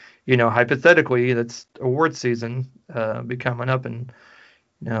be, hypothetically, that's award season be coming up in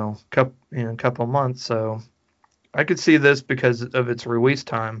a couple of months. So I could see this because of its release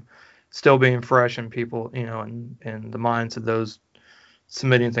time still being fresh in people, in the minds of those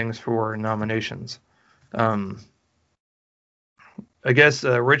submitting things for nominations. I guess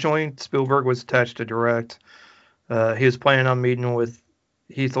originally Spielberg was attached to direct. He was planning on meeting with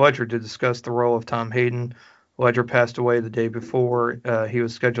Heath Ledger to discuss the role of Tom Hayden. Ledger passed away the day before he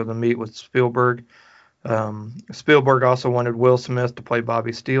was scheduled to meet with Spielberg. Spielberg also wanted Will Smith to play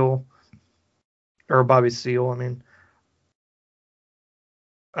Bobby Seale. I mean,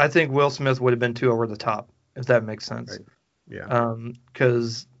 I think Will Smith would have been too over the top, if that makes sense. Right. Yeah.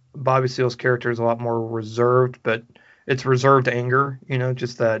 Because Bobby Seale's character is a lot more reserved, but it's reserved anger,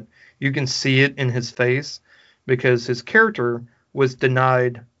 just that you can see it in his face because his character was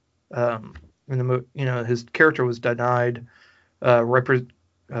denied his character was denied a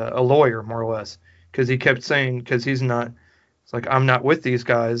lawyer, more or less, because he kept saying, because it's like, I'm not with these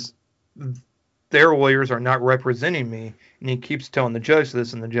guys, their lawyers are not representing me, and he keeps telling the judge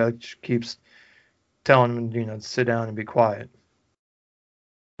this, and the judge keeps telling him, to sit down and be quiet.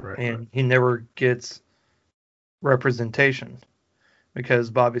 Right. And he never gets representation because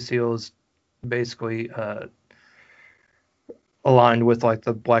Bobby Seale is basically aligned with like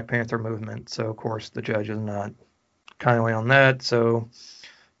the Black Panther movement. So of course the judge is not kindly on that. So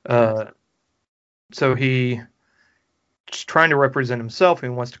he's trying to represent himself. He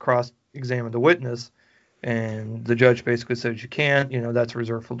wants to cross-examine the witness, and the judge basically says you can't. That's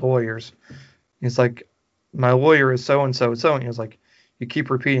reserved for lawyers. He's like, my lawyer is so and so and so, and he was like, you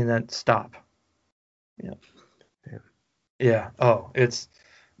keep repeating that. Stop. Yeah. Oh, it's,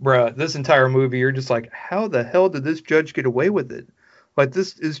 bruh, this entire movie, you're just like, how the hell did this judge get away with it? Like,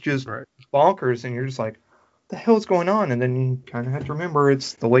 this is just bonkers, and you're just like, what the hell's going on? And then you kind of have to remember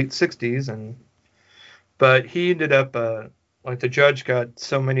it's the late 60s, but he ended up, like, the judge got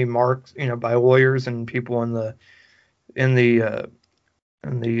so many marks, by lawyers and people in the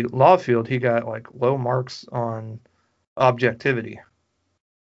law field. He got like low marks on objectivity.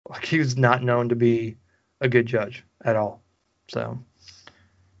 Like, he was not known to be a good judge at all. So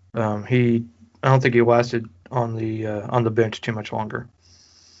I don't think he lasted on the bench too much longer.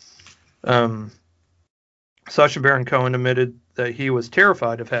 Sacha Baron Cohen admitted that he was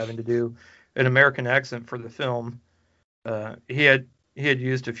terrified of having to do an American accent for the film. He had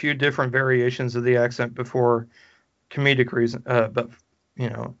used a few different variations of the accent before comedic reasons,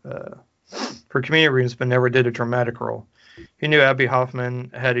 for comedic reasons, but never did a dramatic role. He knew Abbie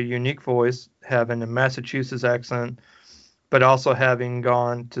Hoffman had a unique voice, having a Massachusetts accent, but also having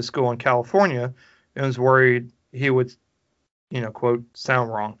gone to school in California, and was worried he would, quote,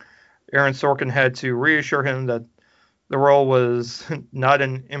 sound wrong. Aaron Sorkin had to reassure him that the role was not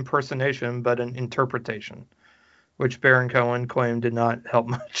an impersonation, but an interpretation, which Baron Cohen claimed did not help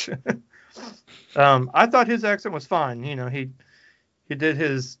much. I thought his accent was fine. He did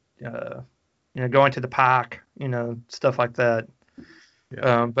his going to the park, stuff like that.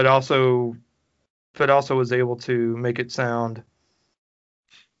 Yeah. But also was able to make it sound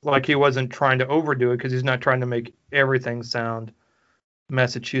like he wasn't trying to overdo it because he's not trying to make everything sound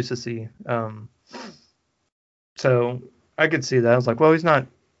Massachusettsy. So I could see that. I was like, well, he's not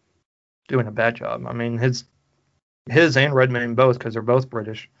doing a bad job. I mean, his and Redmayne both, because they're both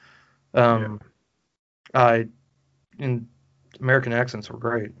British. Yeah. I in American accents were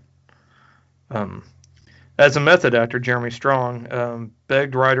great. Um, as a method actor, Jeremy Strong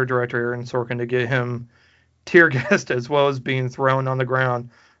begged writer director Aaron Sorkin to get him tear gassed as well as being thrown on the ground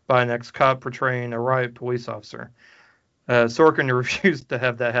by an ex-cop portraying a riot police officer. Sorkin refused to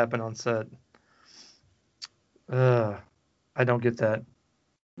have that happen on set. I don't get that,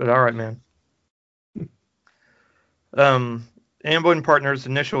 but all right, man. Um, Amblin Partners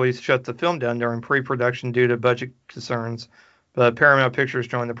initially shut the film down during pre-production due to budget concerns, but Paramount Pictures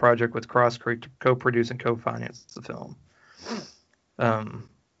joined the project with Cross Creek to co-produce and co-finance the film.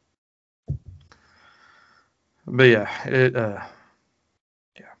 But yeah.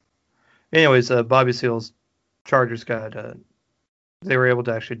 Anyways, Bobby Seale's charges they were able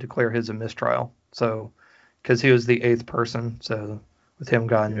to actually declare his a mistrial. So, because he was the eighth person, so with him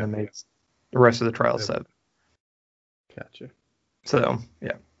gone, they made the rest of the trial set. Gotcha. So,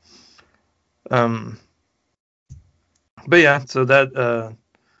 yeah. But yeah, so that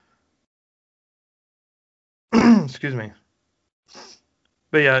excuse me.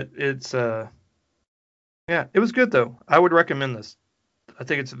 But yeah, it was good though. I would recommend this. I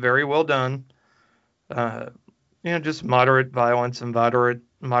think it's very well done. Just moderate violence and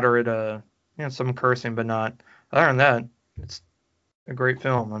moderate some cursing, but not. Other than that, it's a great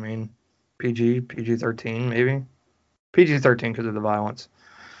film. I mean, PG-13 maybe. PG-13 because of the violence.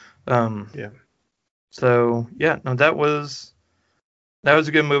 Yeah. So yeah, no, that was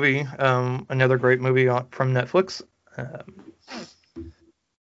a good movie. Another great movie from Netflix.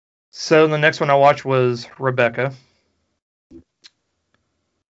 So the next one I watched was Rebecca.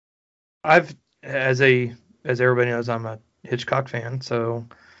 As everybody knows, I'm a Hitchcock fan, so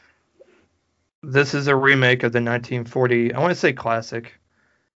this is a remake of the 1940. I want to say classic.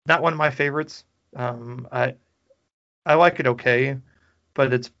 Not one of my favorites. I like it okay,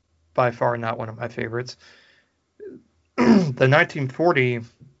 but it's by far not one of my favorites. The 1940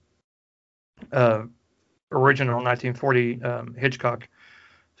 original 1940 Hitchcock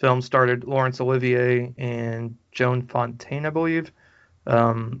film started Laurence Olivier and Joan Fontaine, I believe.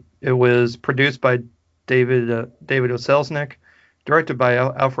 It was produced by David O. Selznick, directed by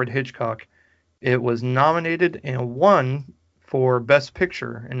Alfred Hitchcock. It was nominated and won for Best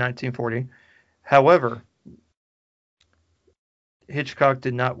Picture in 1940. However, Hitchcock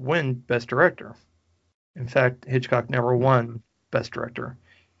did not win Best Director. In fact, Hitchcock never won Best Director.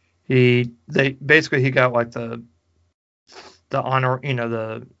 He got like the honor,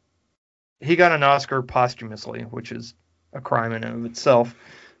 he got an Oscar posthumously, which is a crime in and of itself.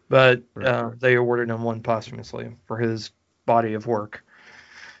 But they awarded him one posthumously for his body of work.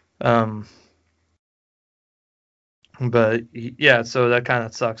 But so that kind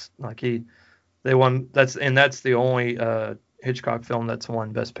of sucks. Like they won. That's the only Hitchcock film that's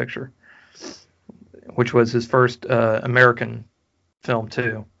won Best Picture, which was his first American film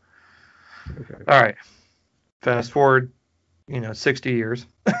too. Okay. All right. Fast forward, 60 years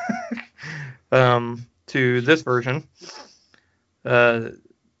to this version.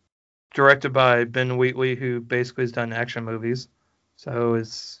 Directed by Ben Wheatley, who basically has done action movies. So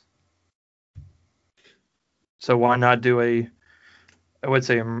why not do I would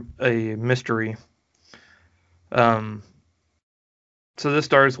say a mystery. So this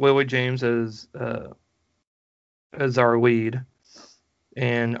stars Lily James as our lead,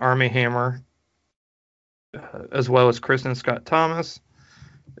 and Armie Hammer, as well as Kristen Scott Thomas,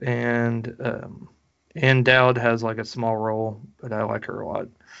 and Ann Dowd has like a small role, but I like her a lot.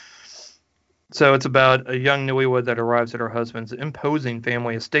 So it's about a young newlywed that arrives at her husband's imposing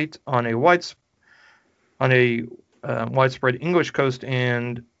family estate on a widespread English coast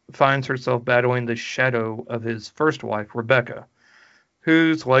and finds herself battling the shadow of his first wife, Rebecca,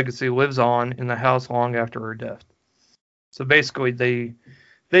 whose legacy lives on in the house long after her death. So basically,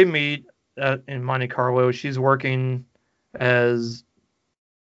 they meet in Monte Carlo. She's working as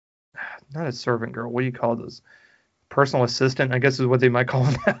not a servant girl. What do you call those? Personal assistant, I guess is what they might call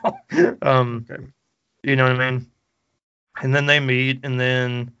them now. Okay. You know what I mean? And then they meet, and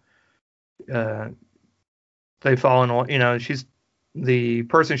then they fall in love. She's the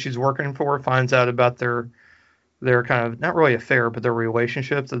person she's working for finds out about their kind of not really affair, but their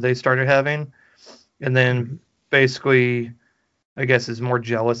relationship that they started having. and then basically, I guess, is more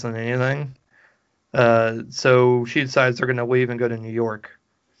jealous than anything. So she decides they're going to leave and go to New York.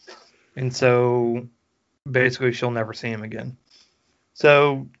 And so basically she'll never see him again.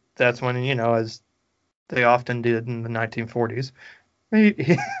 So that's when, as they often did in the 1940s,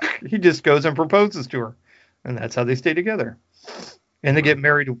 he just goes and proposes to her. And that's how they stay together. And they get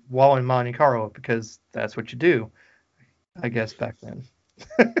married while in Monte Carlo because that's what you do, I guess, back then.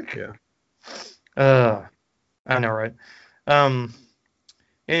 Yeah. I know, right?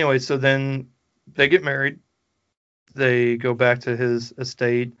 Anyway, so then they get married. They go back to his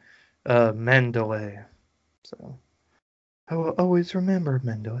estate, Mandalay. So I will always remember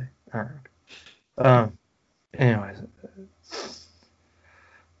Mandalay. All right. Anyways,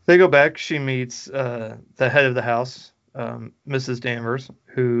 they go back. She meets the head of the house, Mrs. Danvers,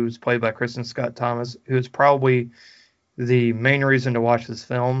 who's played by Kristen Scott Thomas, who's probably the main reason to watch this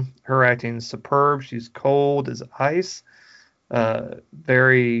film. Her acting is superb. She's cold as ice.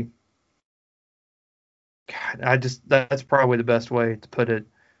 Very. God, that's probably the best way to put it.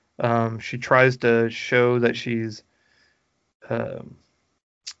 She tries to show that she's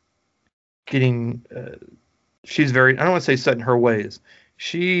getting. She's very. I don't want to say set in her ways.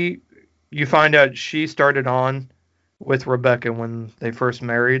 You find out she started on with Rebecca when they first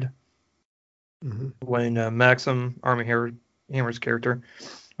married. Mm-hmm. When Maxim, Armie Hammer's character,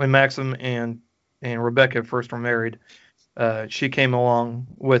 when Maxim and Rebecca first were married, she came along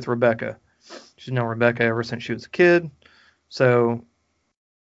with Rebecca. She's known Rebecca ever since she was a kid. So,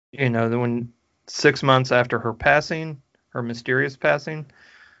 when 6 months after her passing, her mysterious passing,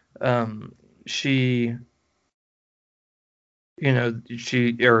 he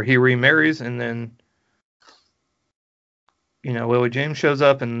remarries, and then, Lily James shows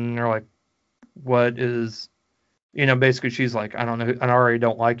up, and they're like, what is, basically she's like, I don't know, I already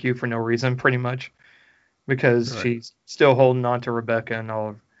don't like you for no reason, pretty much, because she's still holding on to Rebecca and all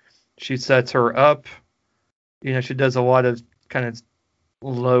of. She sets her up. She does a lot of kind of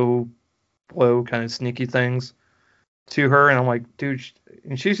low blow, kind of sneaky things to her. And I'm like, dude,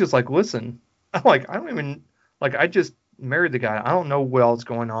 and she's just like, listen, I'm like, I don't even, like, I just married the guy. I don't know what else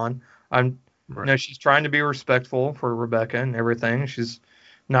going on. She's trying to be respectful for Rebecca and everything. She's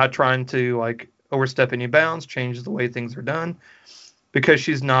not trying to, like, overstep any bounds, change the way things are done, because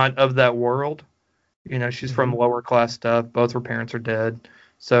she's not of that world. She's from lower class stuff. Both her parents are dead.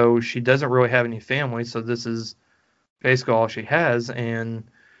 So she doesn't really have any family. So this is basically all she has. And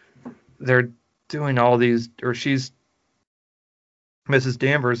they're doing all these, or Mrs.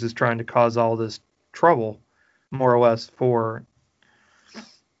 Danvers is trying to cause all this trouble, more or less, for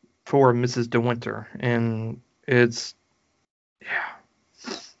Mrs. De Winter. And and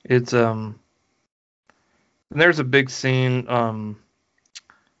there's a big scene.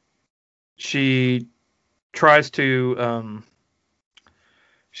 She tries to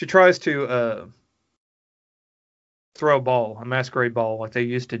throw a masquerade ball, like they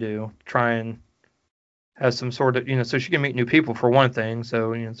used to do, try and have some sort of, so she can meet new people for one thing.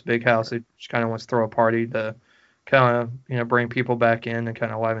 So, it's a big house. She kind of wants to throw a party to kind of, bring people back in and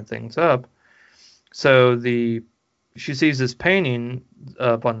kind of liven things up. So she sees this painting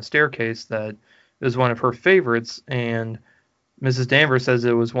up on the staircase that is one of her favorites, and Mrs. Danvers says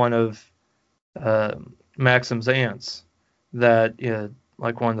it was one of Maxim's aunts, that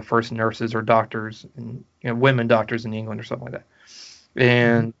like one of the first nurses or doctors, and women doctors in England or something like that.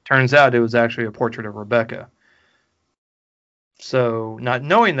 And turns out it was actually a portrait of Rebecca. So, not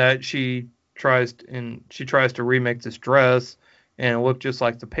knowing that, she tries to remake this dress and it looked just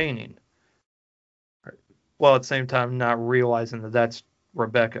like the painting. Well, at the same time, not realizing that that's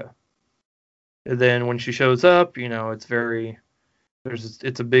Rebecca. And then when she shows up, it's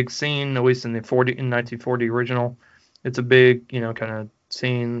a big scene, at least in the 1940 original. It's a big, kind of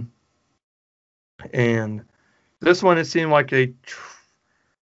scene. And this one, it seemed like the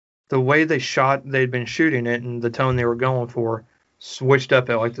way they'd been shooting it and the tone they were going for switched up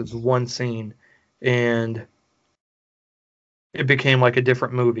at like this one scene, and it became like a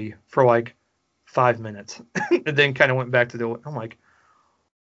different movie for like 5 minutes. And then kind of went back to I'm like,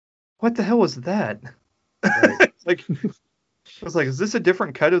 what the hell was that? Right. Like, I was like, is this a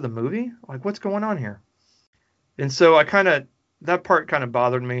different cut of the movie? Like, what's going on here? And so that part kind of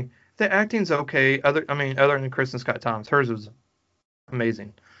bothered me. The acting's okay. Other than Kristen Scott Thomas, hers was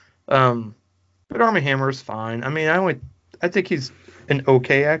amazing. But Armie Hammer's fine. I think he's an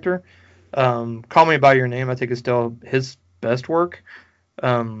okay actor. Call Me by Your Name, I think, is still his best work.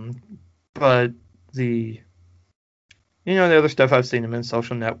 But the other stuff I've seen him in,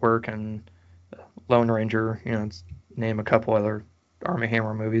 Social Network and Lone Ranger, name a couple other Armie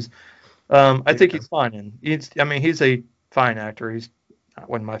Hammer movies. I think Yeah. he's fine, and he's a fine actor. He's not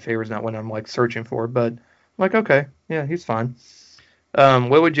one of my favorites, not one I'm like searching for, but I'm like, okay, yeah, he's fine.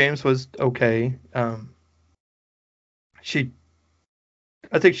 Lily James was okay. She,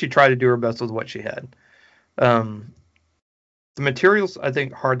 I think she tried to do her best with what she had. Um, the materials, I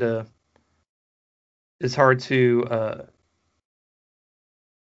think, is hard to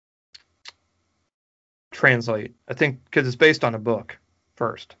translate. I think because it's based on a book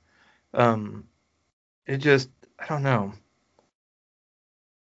first. Um, it just, I don't know.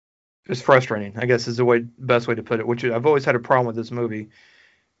 It's frustrating, I guess, is the best way to put it. Which I've always had a problem with this movie.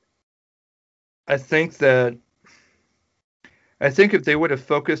 I think that I think if they would have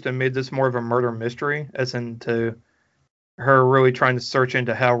focused and made this more of a murder mystery, as into her really trying to search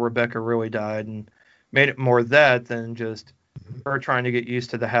into how Rebecca really died, and made it more that than just her trying to get used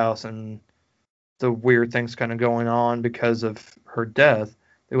to the house and the weird things kind of going on because of her death,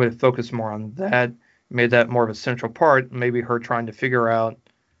 they would have focused more on that, made that more of a central part, maybe her trying to figure out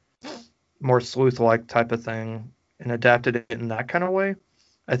more sleuth-like type of thing and adapted it in that kind of way.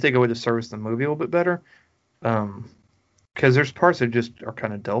 I think it would have serviced the movie a little bit better. Because there's parts that just are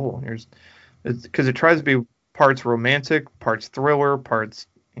kind of dull. Because it tries to be parts romantic, parts thriller, parts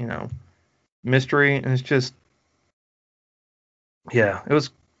mystery, and it's just yeah, it was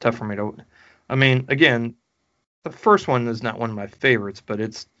tough for me to. I mean, again, the first one is not one of my favorites, but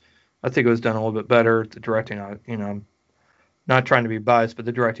I think it was done a little bit better. The directing, I'm not trying to be biased, but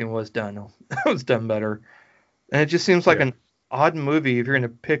the directing was done. It was done better, and it just seems like Yeah. an odd movie if you're going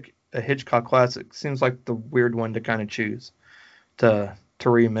to pick a Hitchcock classic. It seems like the weird one to kind of choose to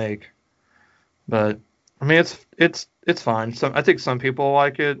remake. But I mean, it's fine. I think some people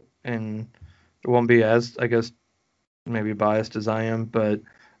like it, and it won't be as, I guess, maybe biased as I am. But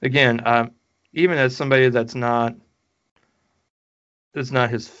again, even as somebody that's not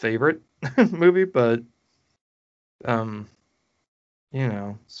his favorite movie, but um,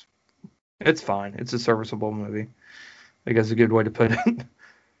 it's fine. It's a serviceable movie. I guess a good way to put it.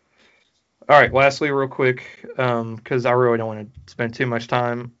 All right. Lastly, real quick, because I really don't want to spend too much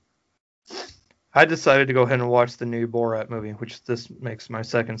time. I decided to go ahead and watch the new Borat movie, which this makes my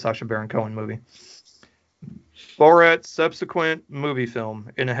second Sacha Baron Cohen movie. Borat subsequent movie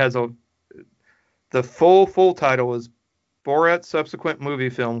film, and it has the full title is Borat subsequent movie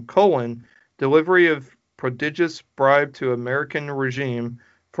film : delivery of prodigious bribe to American regime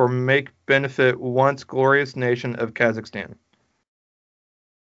for make benefit once glorious nation of Kazakhstan.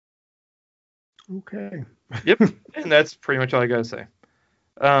 Okay. Yep, and that's pretty much all I gotta say.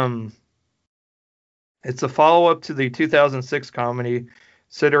 Um, it's a follow up to the 2006 comedy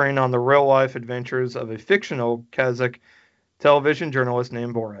centering on the real life adventures of a fictional Kazakh television journalist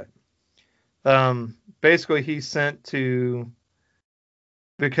named Borat. Basically, he's sent to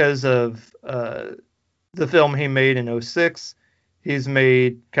because of the film he made in '06. He's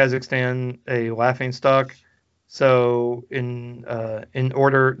made Kazakhstan a laughing stock. So in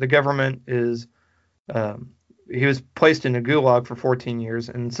order, the government is um, he was placed in a gulag for 14 years,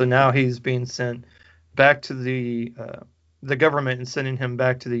 and so now he's being sent back to the government and sending him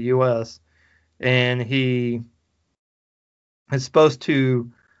back to the U.S. And he is supposed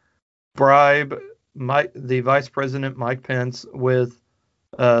to bribe the vice president Mike Pence with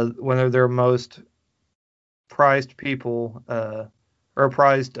one of their most prized people or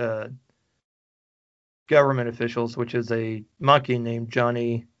prized government officials, which is a monkey named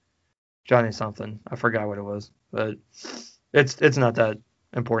Johnny something. I forgot what it was, but it's not that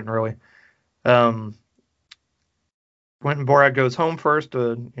important really. Um, when Borat goes home first,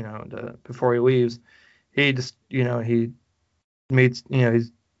 before he leaves, he just he meets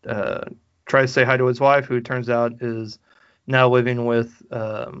he's uh, tries to say hi to his wife, who turns out is now living with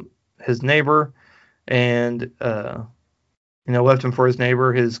his neighbor, and left him for his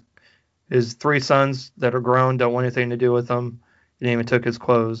neighbor. His three sons that are grown don't want anything to do with him. He even took his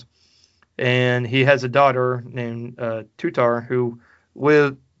clothes, and he has a daughter named Tutar who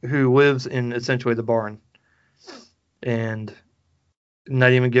lives in essentially the barn, and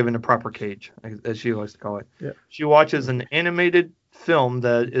not even given a proper cage, as she likes to call it. Yeah. She watches an animated film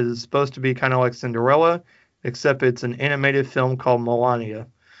that is supposed to be kind of like Cinderella, except it's an animated film called Melania,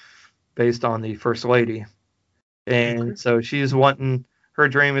 based on the First Lady. And Okay. so she's wanting, her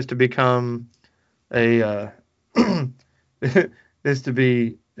dream is to become is to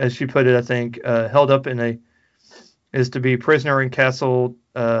be, as she put it, I think, held up is to be prisoner in castle,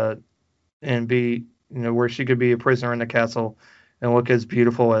 and be, where she could be a prisoner in the castle and look as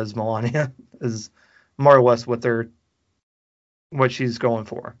beautiful as Melania is more or less what she's going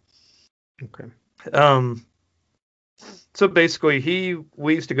for. Okay. Um, So basically, he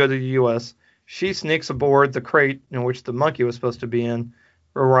leaves to go to the U.S. She sneaks aboard the crate in which the monkey was supposed to be in,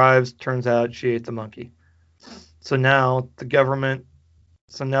 arrives, turns out she ate the monkey. So now the government,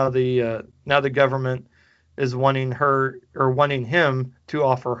 now the government is wanting her or wanting him to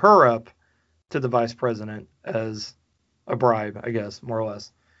offer her up to the vice president as a bribe, I guess, more or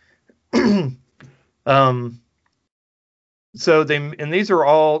less. um, so these are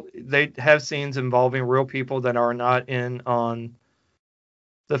all, they have scenes involving real people that are not in on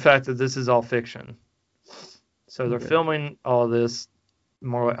the fact that this is all fiction. So they're filming all this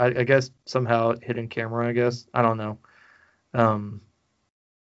more, I guess, somehow hidden camera, I guess. I don't know.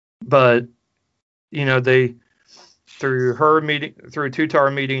 But, they, through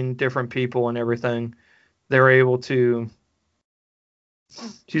Tutar meeting different people and everything,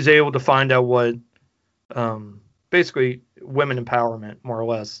 she's able to find out what, basically women empowerment, more or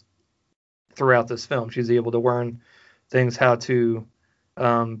less, throughout this film. She's able to learn things, how to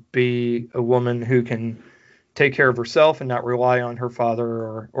be a woman who can take care of herself and not rely on her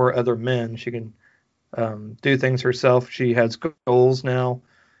father or other men. She can do things herself. She has goals now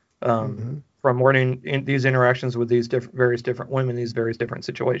from learning in these interactions with these various different women, these various different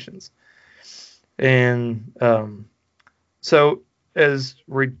situations. And so as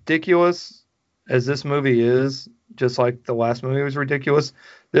ridiculous as this movie is, just like the last movie was ridiculous,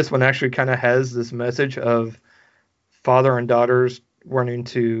 this one actually kind of has this message of father and daughters wanting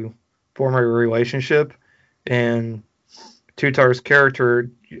to form a relationship, and Tutar's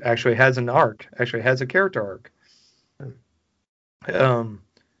character actually has a character arc.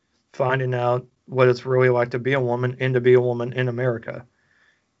 Finding out what it's really like to be a woman and to be a woman in America.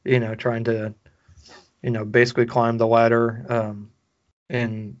 Trying to, basically climb the ladder,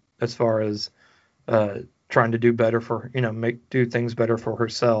 and as far as trying to do better do things better for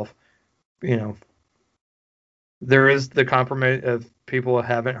herself. There is the compromise of people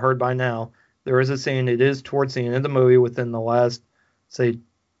haven't heard by now. There is a scene, it is towards the end of the movie within the last, say,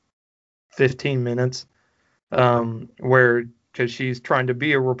 15 minutes, where, because she's trying to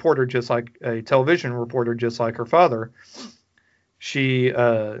be a reporter, just like a television reporter, just like her father, she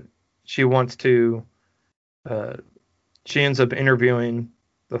wants to, she ends up interviewing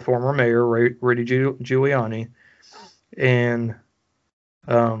the former mayor, Rudy Giuliani, and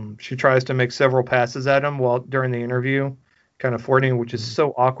she tries to make several passes at him during the interview, kind of flirting, which is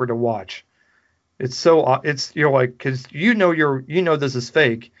so awkward to watch. You're like, because this is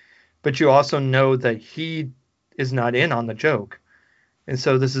fake, but you also know that he is not in on the joke, and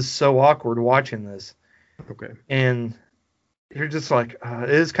so this is so awkward watching this. Okay. And you're just like, it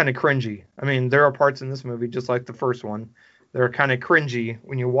is kind of cringy. I mean, there are parts in this movie, just like the first one, that are kind of cringy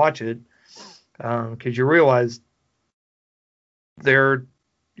when you watch it, because you realize they are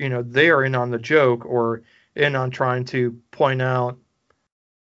in on the joke or in on trying to point out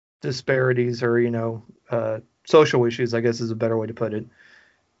disparities or social issues, I guess is a better way to put it,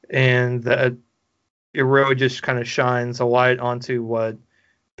 and that it really just kind of shines a light onto what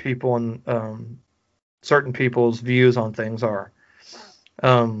people and certain people's views on things are.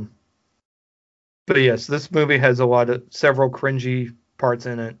 But yes, this movie has several cringy parts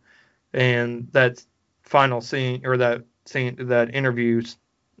in it, and that final scene, or that interview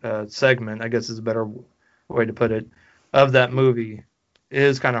segment, I guess is a better way to put it, of that movie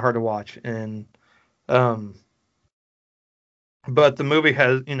is kind of hard to watch. And but the movie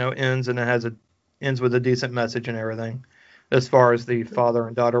has ends, and it ends with a decent message and everything, as far as the father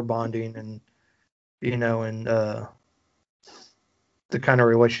and daughter bonding, and and the kind of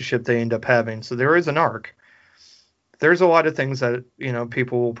relationship they end up having. So there is an arc. There's a lot of things that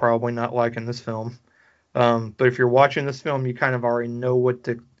people will probably not like in this film, but if you're watching this film, you kind of already know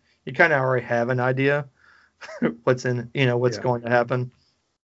you kind of already have an idea what's going to happen.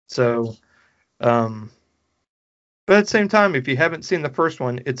 So, but at the same time, if you haven't seen the first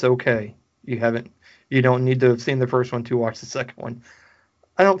one, it's okay. You don't need to have seen the first one to watch the second one.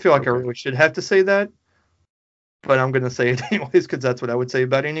 I don't feel like I really should have to say that, but I'm going to say it anyways, because that's what I would say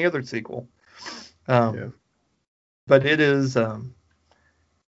about any other sequel. But it is,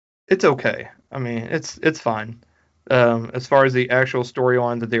 it's okay. I mean, it's fine. As far as the actual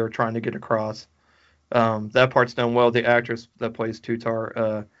storyline that they were trying to get across, that part's done well. The actress that plays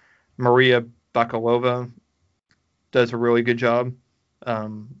Tutar, Maria Bakalova, does a really good job.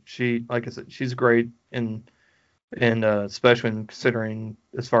 She, like I said, she's great, and especially considering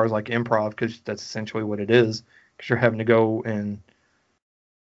as far as like improv, because that's essentially what it is. Because you're having to go and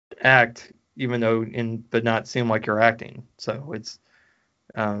act, but not seem like you're acting. So it's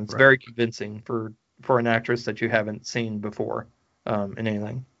very convincing for an actress that you haven't seen before in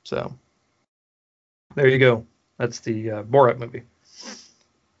anything. So there you go. That's the Borat movie.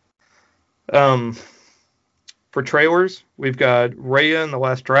 For trailers, we've got Raya and the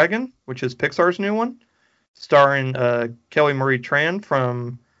Last Dragon, which is Pixar's new one, starring Kelly Marie Tran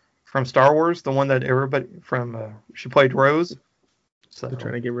from Star Wars, the one that everybody from she played Rose. So They're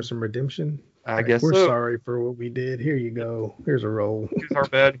trying to give her some redemption. I guess we're so. sorry for what we did. Here you go. Here's a role. Here's our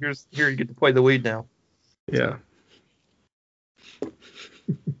bad. Here you get to play the lead now. Yeah.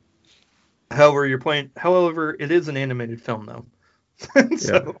 However, it is an animated film though.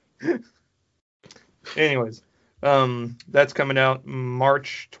 So, anyways, that's coming out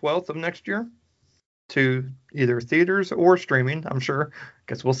March 12th of next year to either theaters or streaming. I'm sure.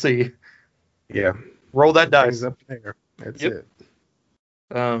 Guess we'll see. Yeah. Roll that dice. Up there. That's it.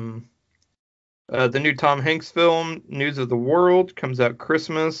 The new Tom Hanks film, News of the World, comes out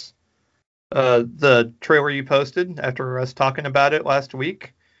Christmas. The trailer you posted after us talking about it last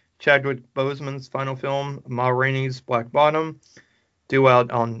week, Chadwick Boseman's final film, Ma Rainey's Black Bottom, due out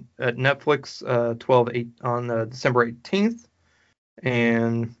at Netflix on December 18th.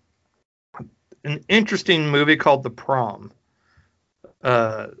 And an interesting movie called The Prom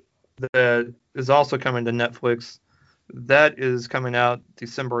that is also coming to Netflix. That is coming out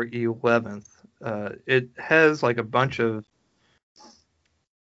December 11th. It has like a bunch of...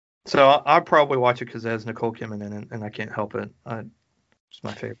 So I'll probably watch it because it has Nicole Kidman in it, and I can't help it. It's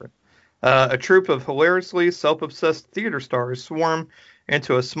my favorite. A troupe of hilariously self-obsessed theater stars swarm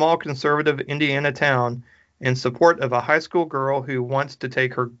into a small conservative Indiana town in support of a high school girl who wants to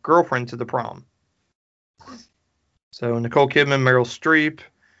take her girlfriend to the prom. So Nicole Kidman, Meryl Streep,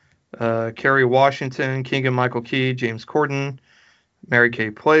 Kerry Washington, Keegan-Michael Key, James Corden, Mary Kay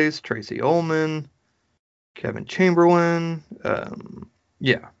Place, Tracy Ullman, Kevin Chamberlain.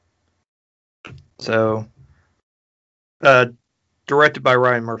 Yeah. So, directed by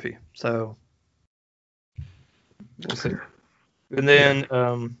Ryan Murphy. So, we'll see. And then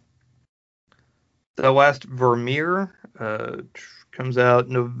The Last Vermeer comes out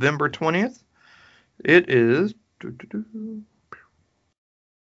November 20th. It is... Hold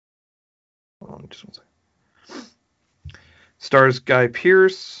on, just one second. Stars Guy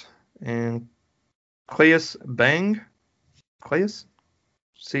Pearce and Claes Bang. Claes?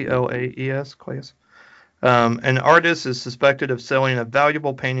 Claes. Claes. An artist is suspected of selling a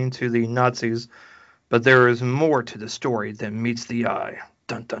valuable painting to the Nazis, but there is more to the story than meets the eye.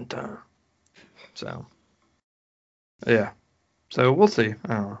 Dun dun dun. So, yeah. So we'll see.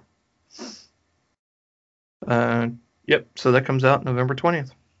 I don't know. Yep. So that comes out November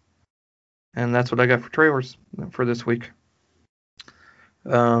 20th. And that's what I got for trailers for this week.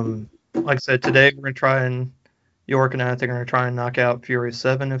 Like I said, today we're going to try and... York and I think are going to try and knock out Furious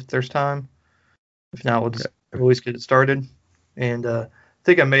 7 if there's time. If not, we'll just at least get it started. And I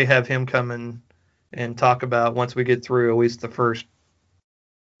think I may have him come in and talk about, once we get through at least the first,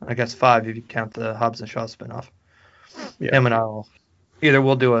 I guess, 5 if you count the Hobbs and Shaw spinoff. Yeah. Him and I'll either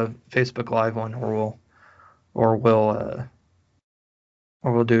we'll do a Facebook Live one or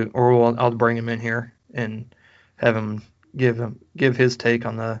I'll bring him in here and have him give his take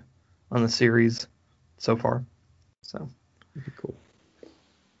on the series so far. So, that'd be cool.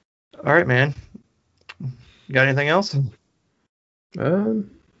 All right, man. You got anything else? No,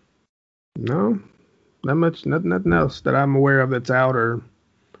 not much. Nothing else that I'm aware of that's out, or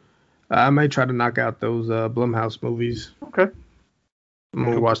I may try to knock out those Blumhouse movies. Okay. I'm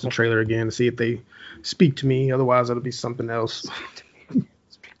gonna watch the trailer again to see if they speak to me. Otherwise, it'll be something else.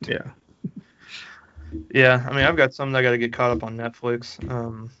 Yeah. Yeah, I mean, I've got some that I got to get caught up on Netflix.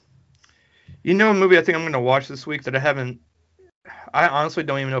 A movie I think I'm going to watch this week that I honestly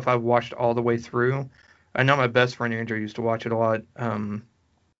don't even know if I've watched all the way through. I know my best friend Andrew used to watch it a lot.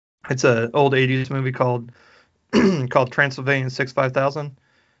 It's an old 80s movie called Transylvania 65000.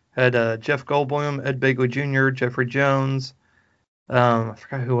 Had Jeff Goldblum, Ed Begley Jr., Jeffrey Jones. I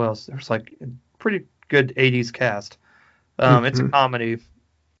forgot who else. There's like a pretty good 80s cast. It's a comedy,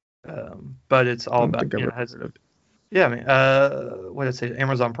 but it's all about... Yeah, I mean, what did I say?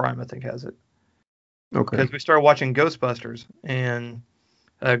 Amazon Prime, I think, has it. Okay. Because we started watching Ghostbusters, and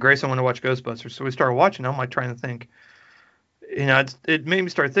Grayson wanted to watch Ghostbusters, so we started watching. I'm like trying to think. It made me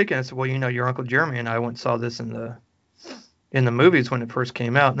start thinking. I said, well, your Uncle Jeremy and I went and saw this in the movies when it first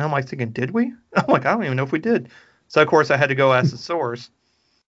came out, and I'm like thinking, did we? I'm like, I don't even know if we did. So of course I had to go ask the source.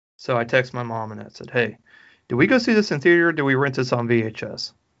 So I texted my mom and I said, hey, did we go see this in theater? Or did we rent this on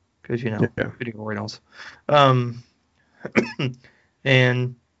VHS? Because video rentals.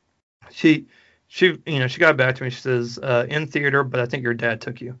 And she got back to me. She says, in theater, but I think your dad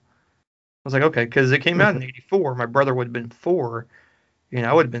took you. I was like, okay, because it came out in '84. My brother would have been 4,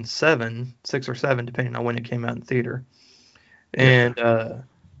 I would have been 6 or 7, depending on when it came out in theater. And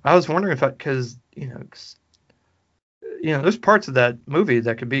I was wondering if because there's parts of that movie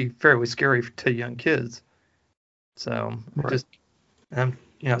that could be fairly scary to young kids. So I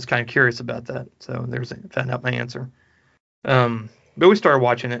was kind of curious about that. So found out my answer. But we started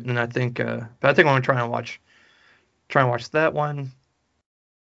watching it, and I think I'm going to try and watch that one.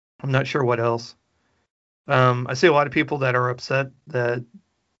 I'm not sure what else. I see a lot of people that are upset that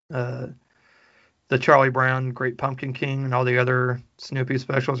the Charlie Brown, Great Pumpkin King, and all the other Snoopy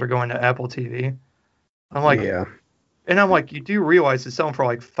specials are going to Apple TV. I'm like, and I'm like, you do realize it's selling for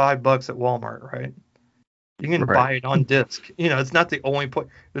like $5 at Walmart, right? You can buy it on disc. It's not the only point.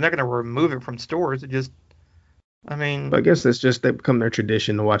 They're not going to remove it from stores. I guess it's just they become their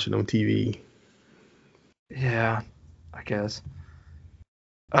tradition to watch it on TV. Yeah, I guess.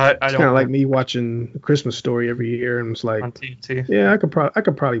 It's kind of like me watching A Christmas Story every year, and it's like, on TNT. Yeah, I could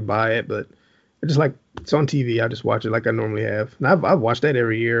probably buy it, but it's like it's on TV. I just watch it like I normally have, and I've watched that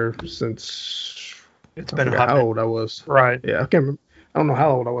every year since. It's been how old I was. Right. Yeah, I can't remember. I don't know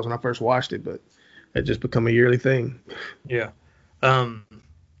how old I was when I first watched it, but it just become a yearly thing. Yeah. Yeah,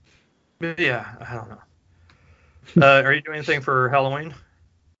 I don't know. Are you doing anything for Halloween?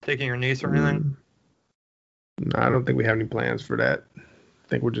 Taking your niece or anything? No, I don't think we have any plans for that. I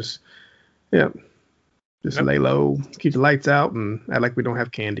think we're just lay low, keep the lights out, and act like we don't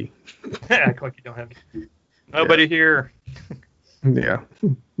have candy. Act like you don't have nobody here. Yeah.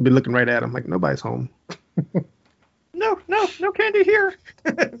 Be looking right at them like nobody's home. No candy here.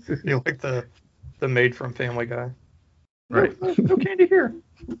 You like the maid from Family Guy. Right. No candy here.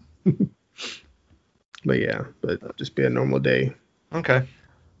 But just be a normal day. Okay.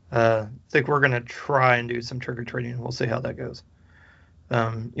 I think we're going to try and do some trick-or-treating. We'll see how that goes.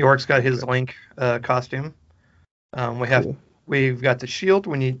 York's got his Link costume. We've got the shield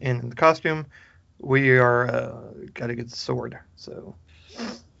we need in the costume. We are got to get the sword. So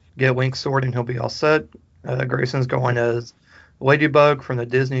get Link's sword and he'll be all set. Grayson's going as Ladybug from the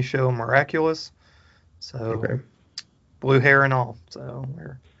Disney show Miraculous. So blue hair and all. So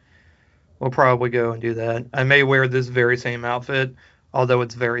we'll probably go and do that. I may wear this very same outfit, although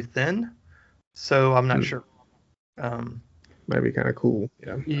it's very thin. So I'm not sure. Might be kind of cool.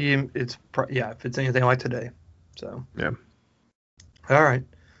 Yeah. If it's anything like today. So. Yeah. All right.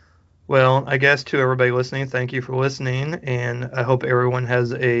 Well, I guess to everybody listening, thank you for listening, and I hope everyone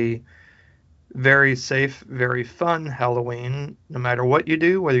has a very safe, very fun Halloween, no matter what you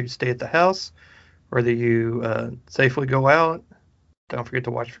do, whether you stay at the house, whether you safely go out. Don't forget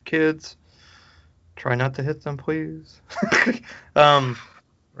to watch for kids. Try not to hit them, please.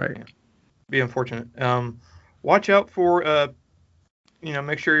 Right. Be unfortunate. Watch out for,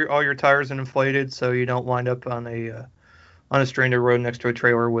 make sure all your tires are inflated so you don't wind up on a stranded road next to a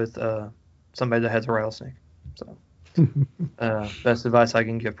trailer with somebody that has a rattlesnake. So, best advice I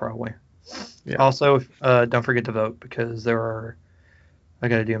can give, probably. Yeah. Also, don't forget to vote because I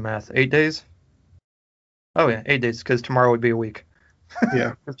got to do math, 8 days? Oh, yeah, 8 days because tomorrow would be a week.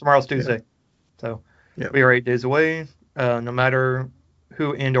 Yeah. Because tomorrow's Tuesday. Yeah. So, we are 8 days away. No matter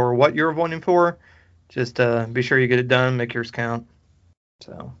who and or what you're voting for, just be sure you get it done, make yours count.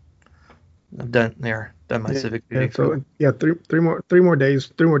 So, I've done my civic duty. So three more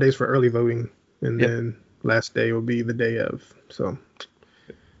days for early voting, and then last day will be the day of. So,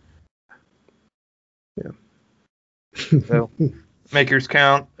 so make yours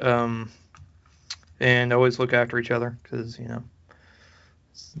count, and always look after each other because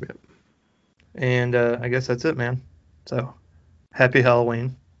And I guess that's it, man. So, happy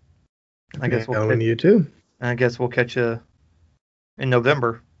Halloween. I guess you too. I guess we'll catch you in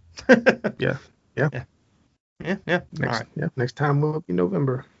November. Yeah. All right. Yeah. Next time will be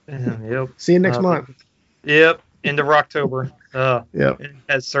November. Yep. See you next month. Yep. End of October. Yep. It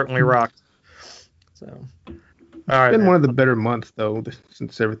has certainly rocked. So. All right. It's been one of the better months though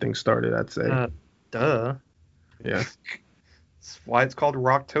since everything started. I'd say. Duh. Yeah. That's why it's called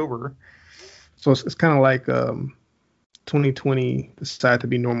Rocktober. So it's kind of like 2020 decided to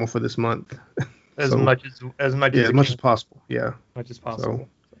be normal for this month. As much as possible. Yeah. As much as possible.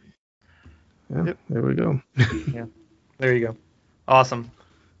 So, there we go. Yeah. There you go. Awesome.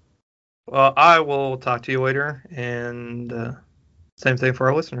 Well, I will talk to you later, and same thing for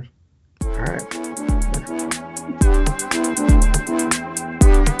our listeners. All right.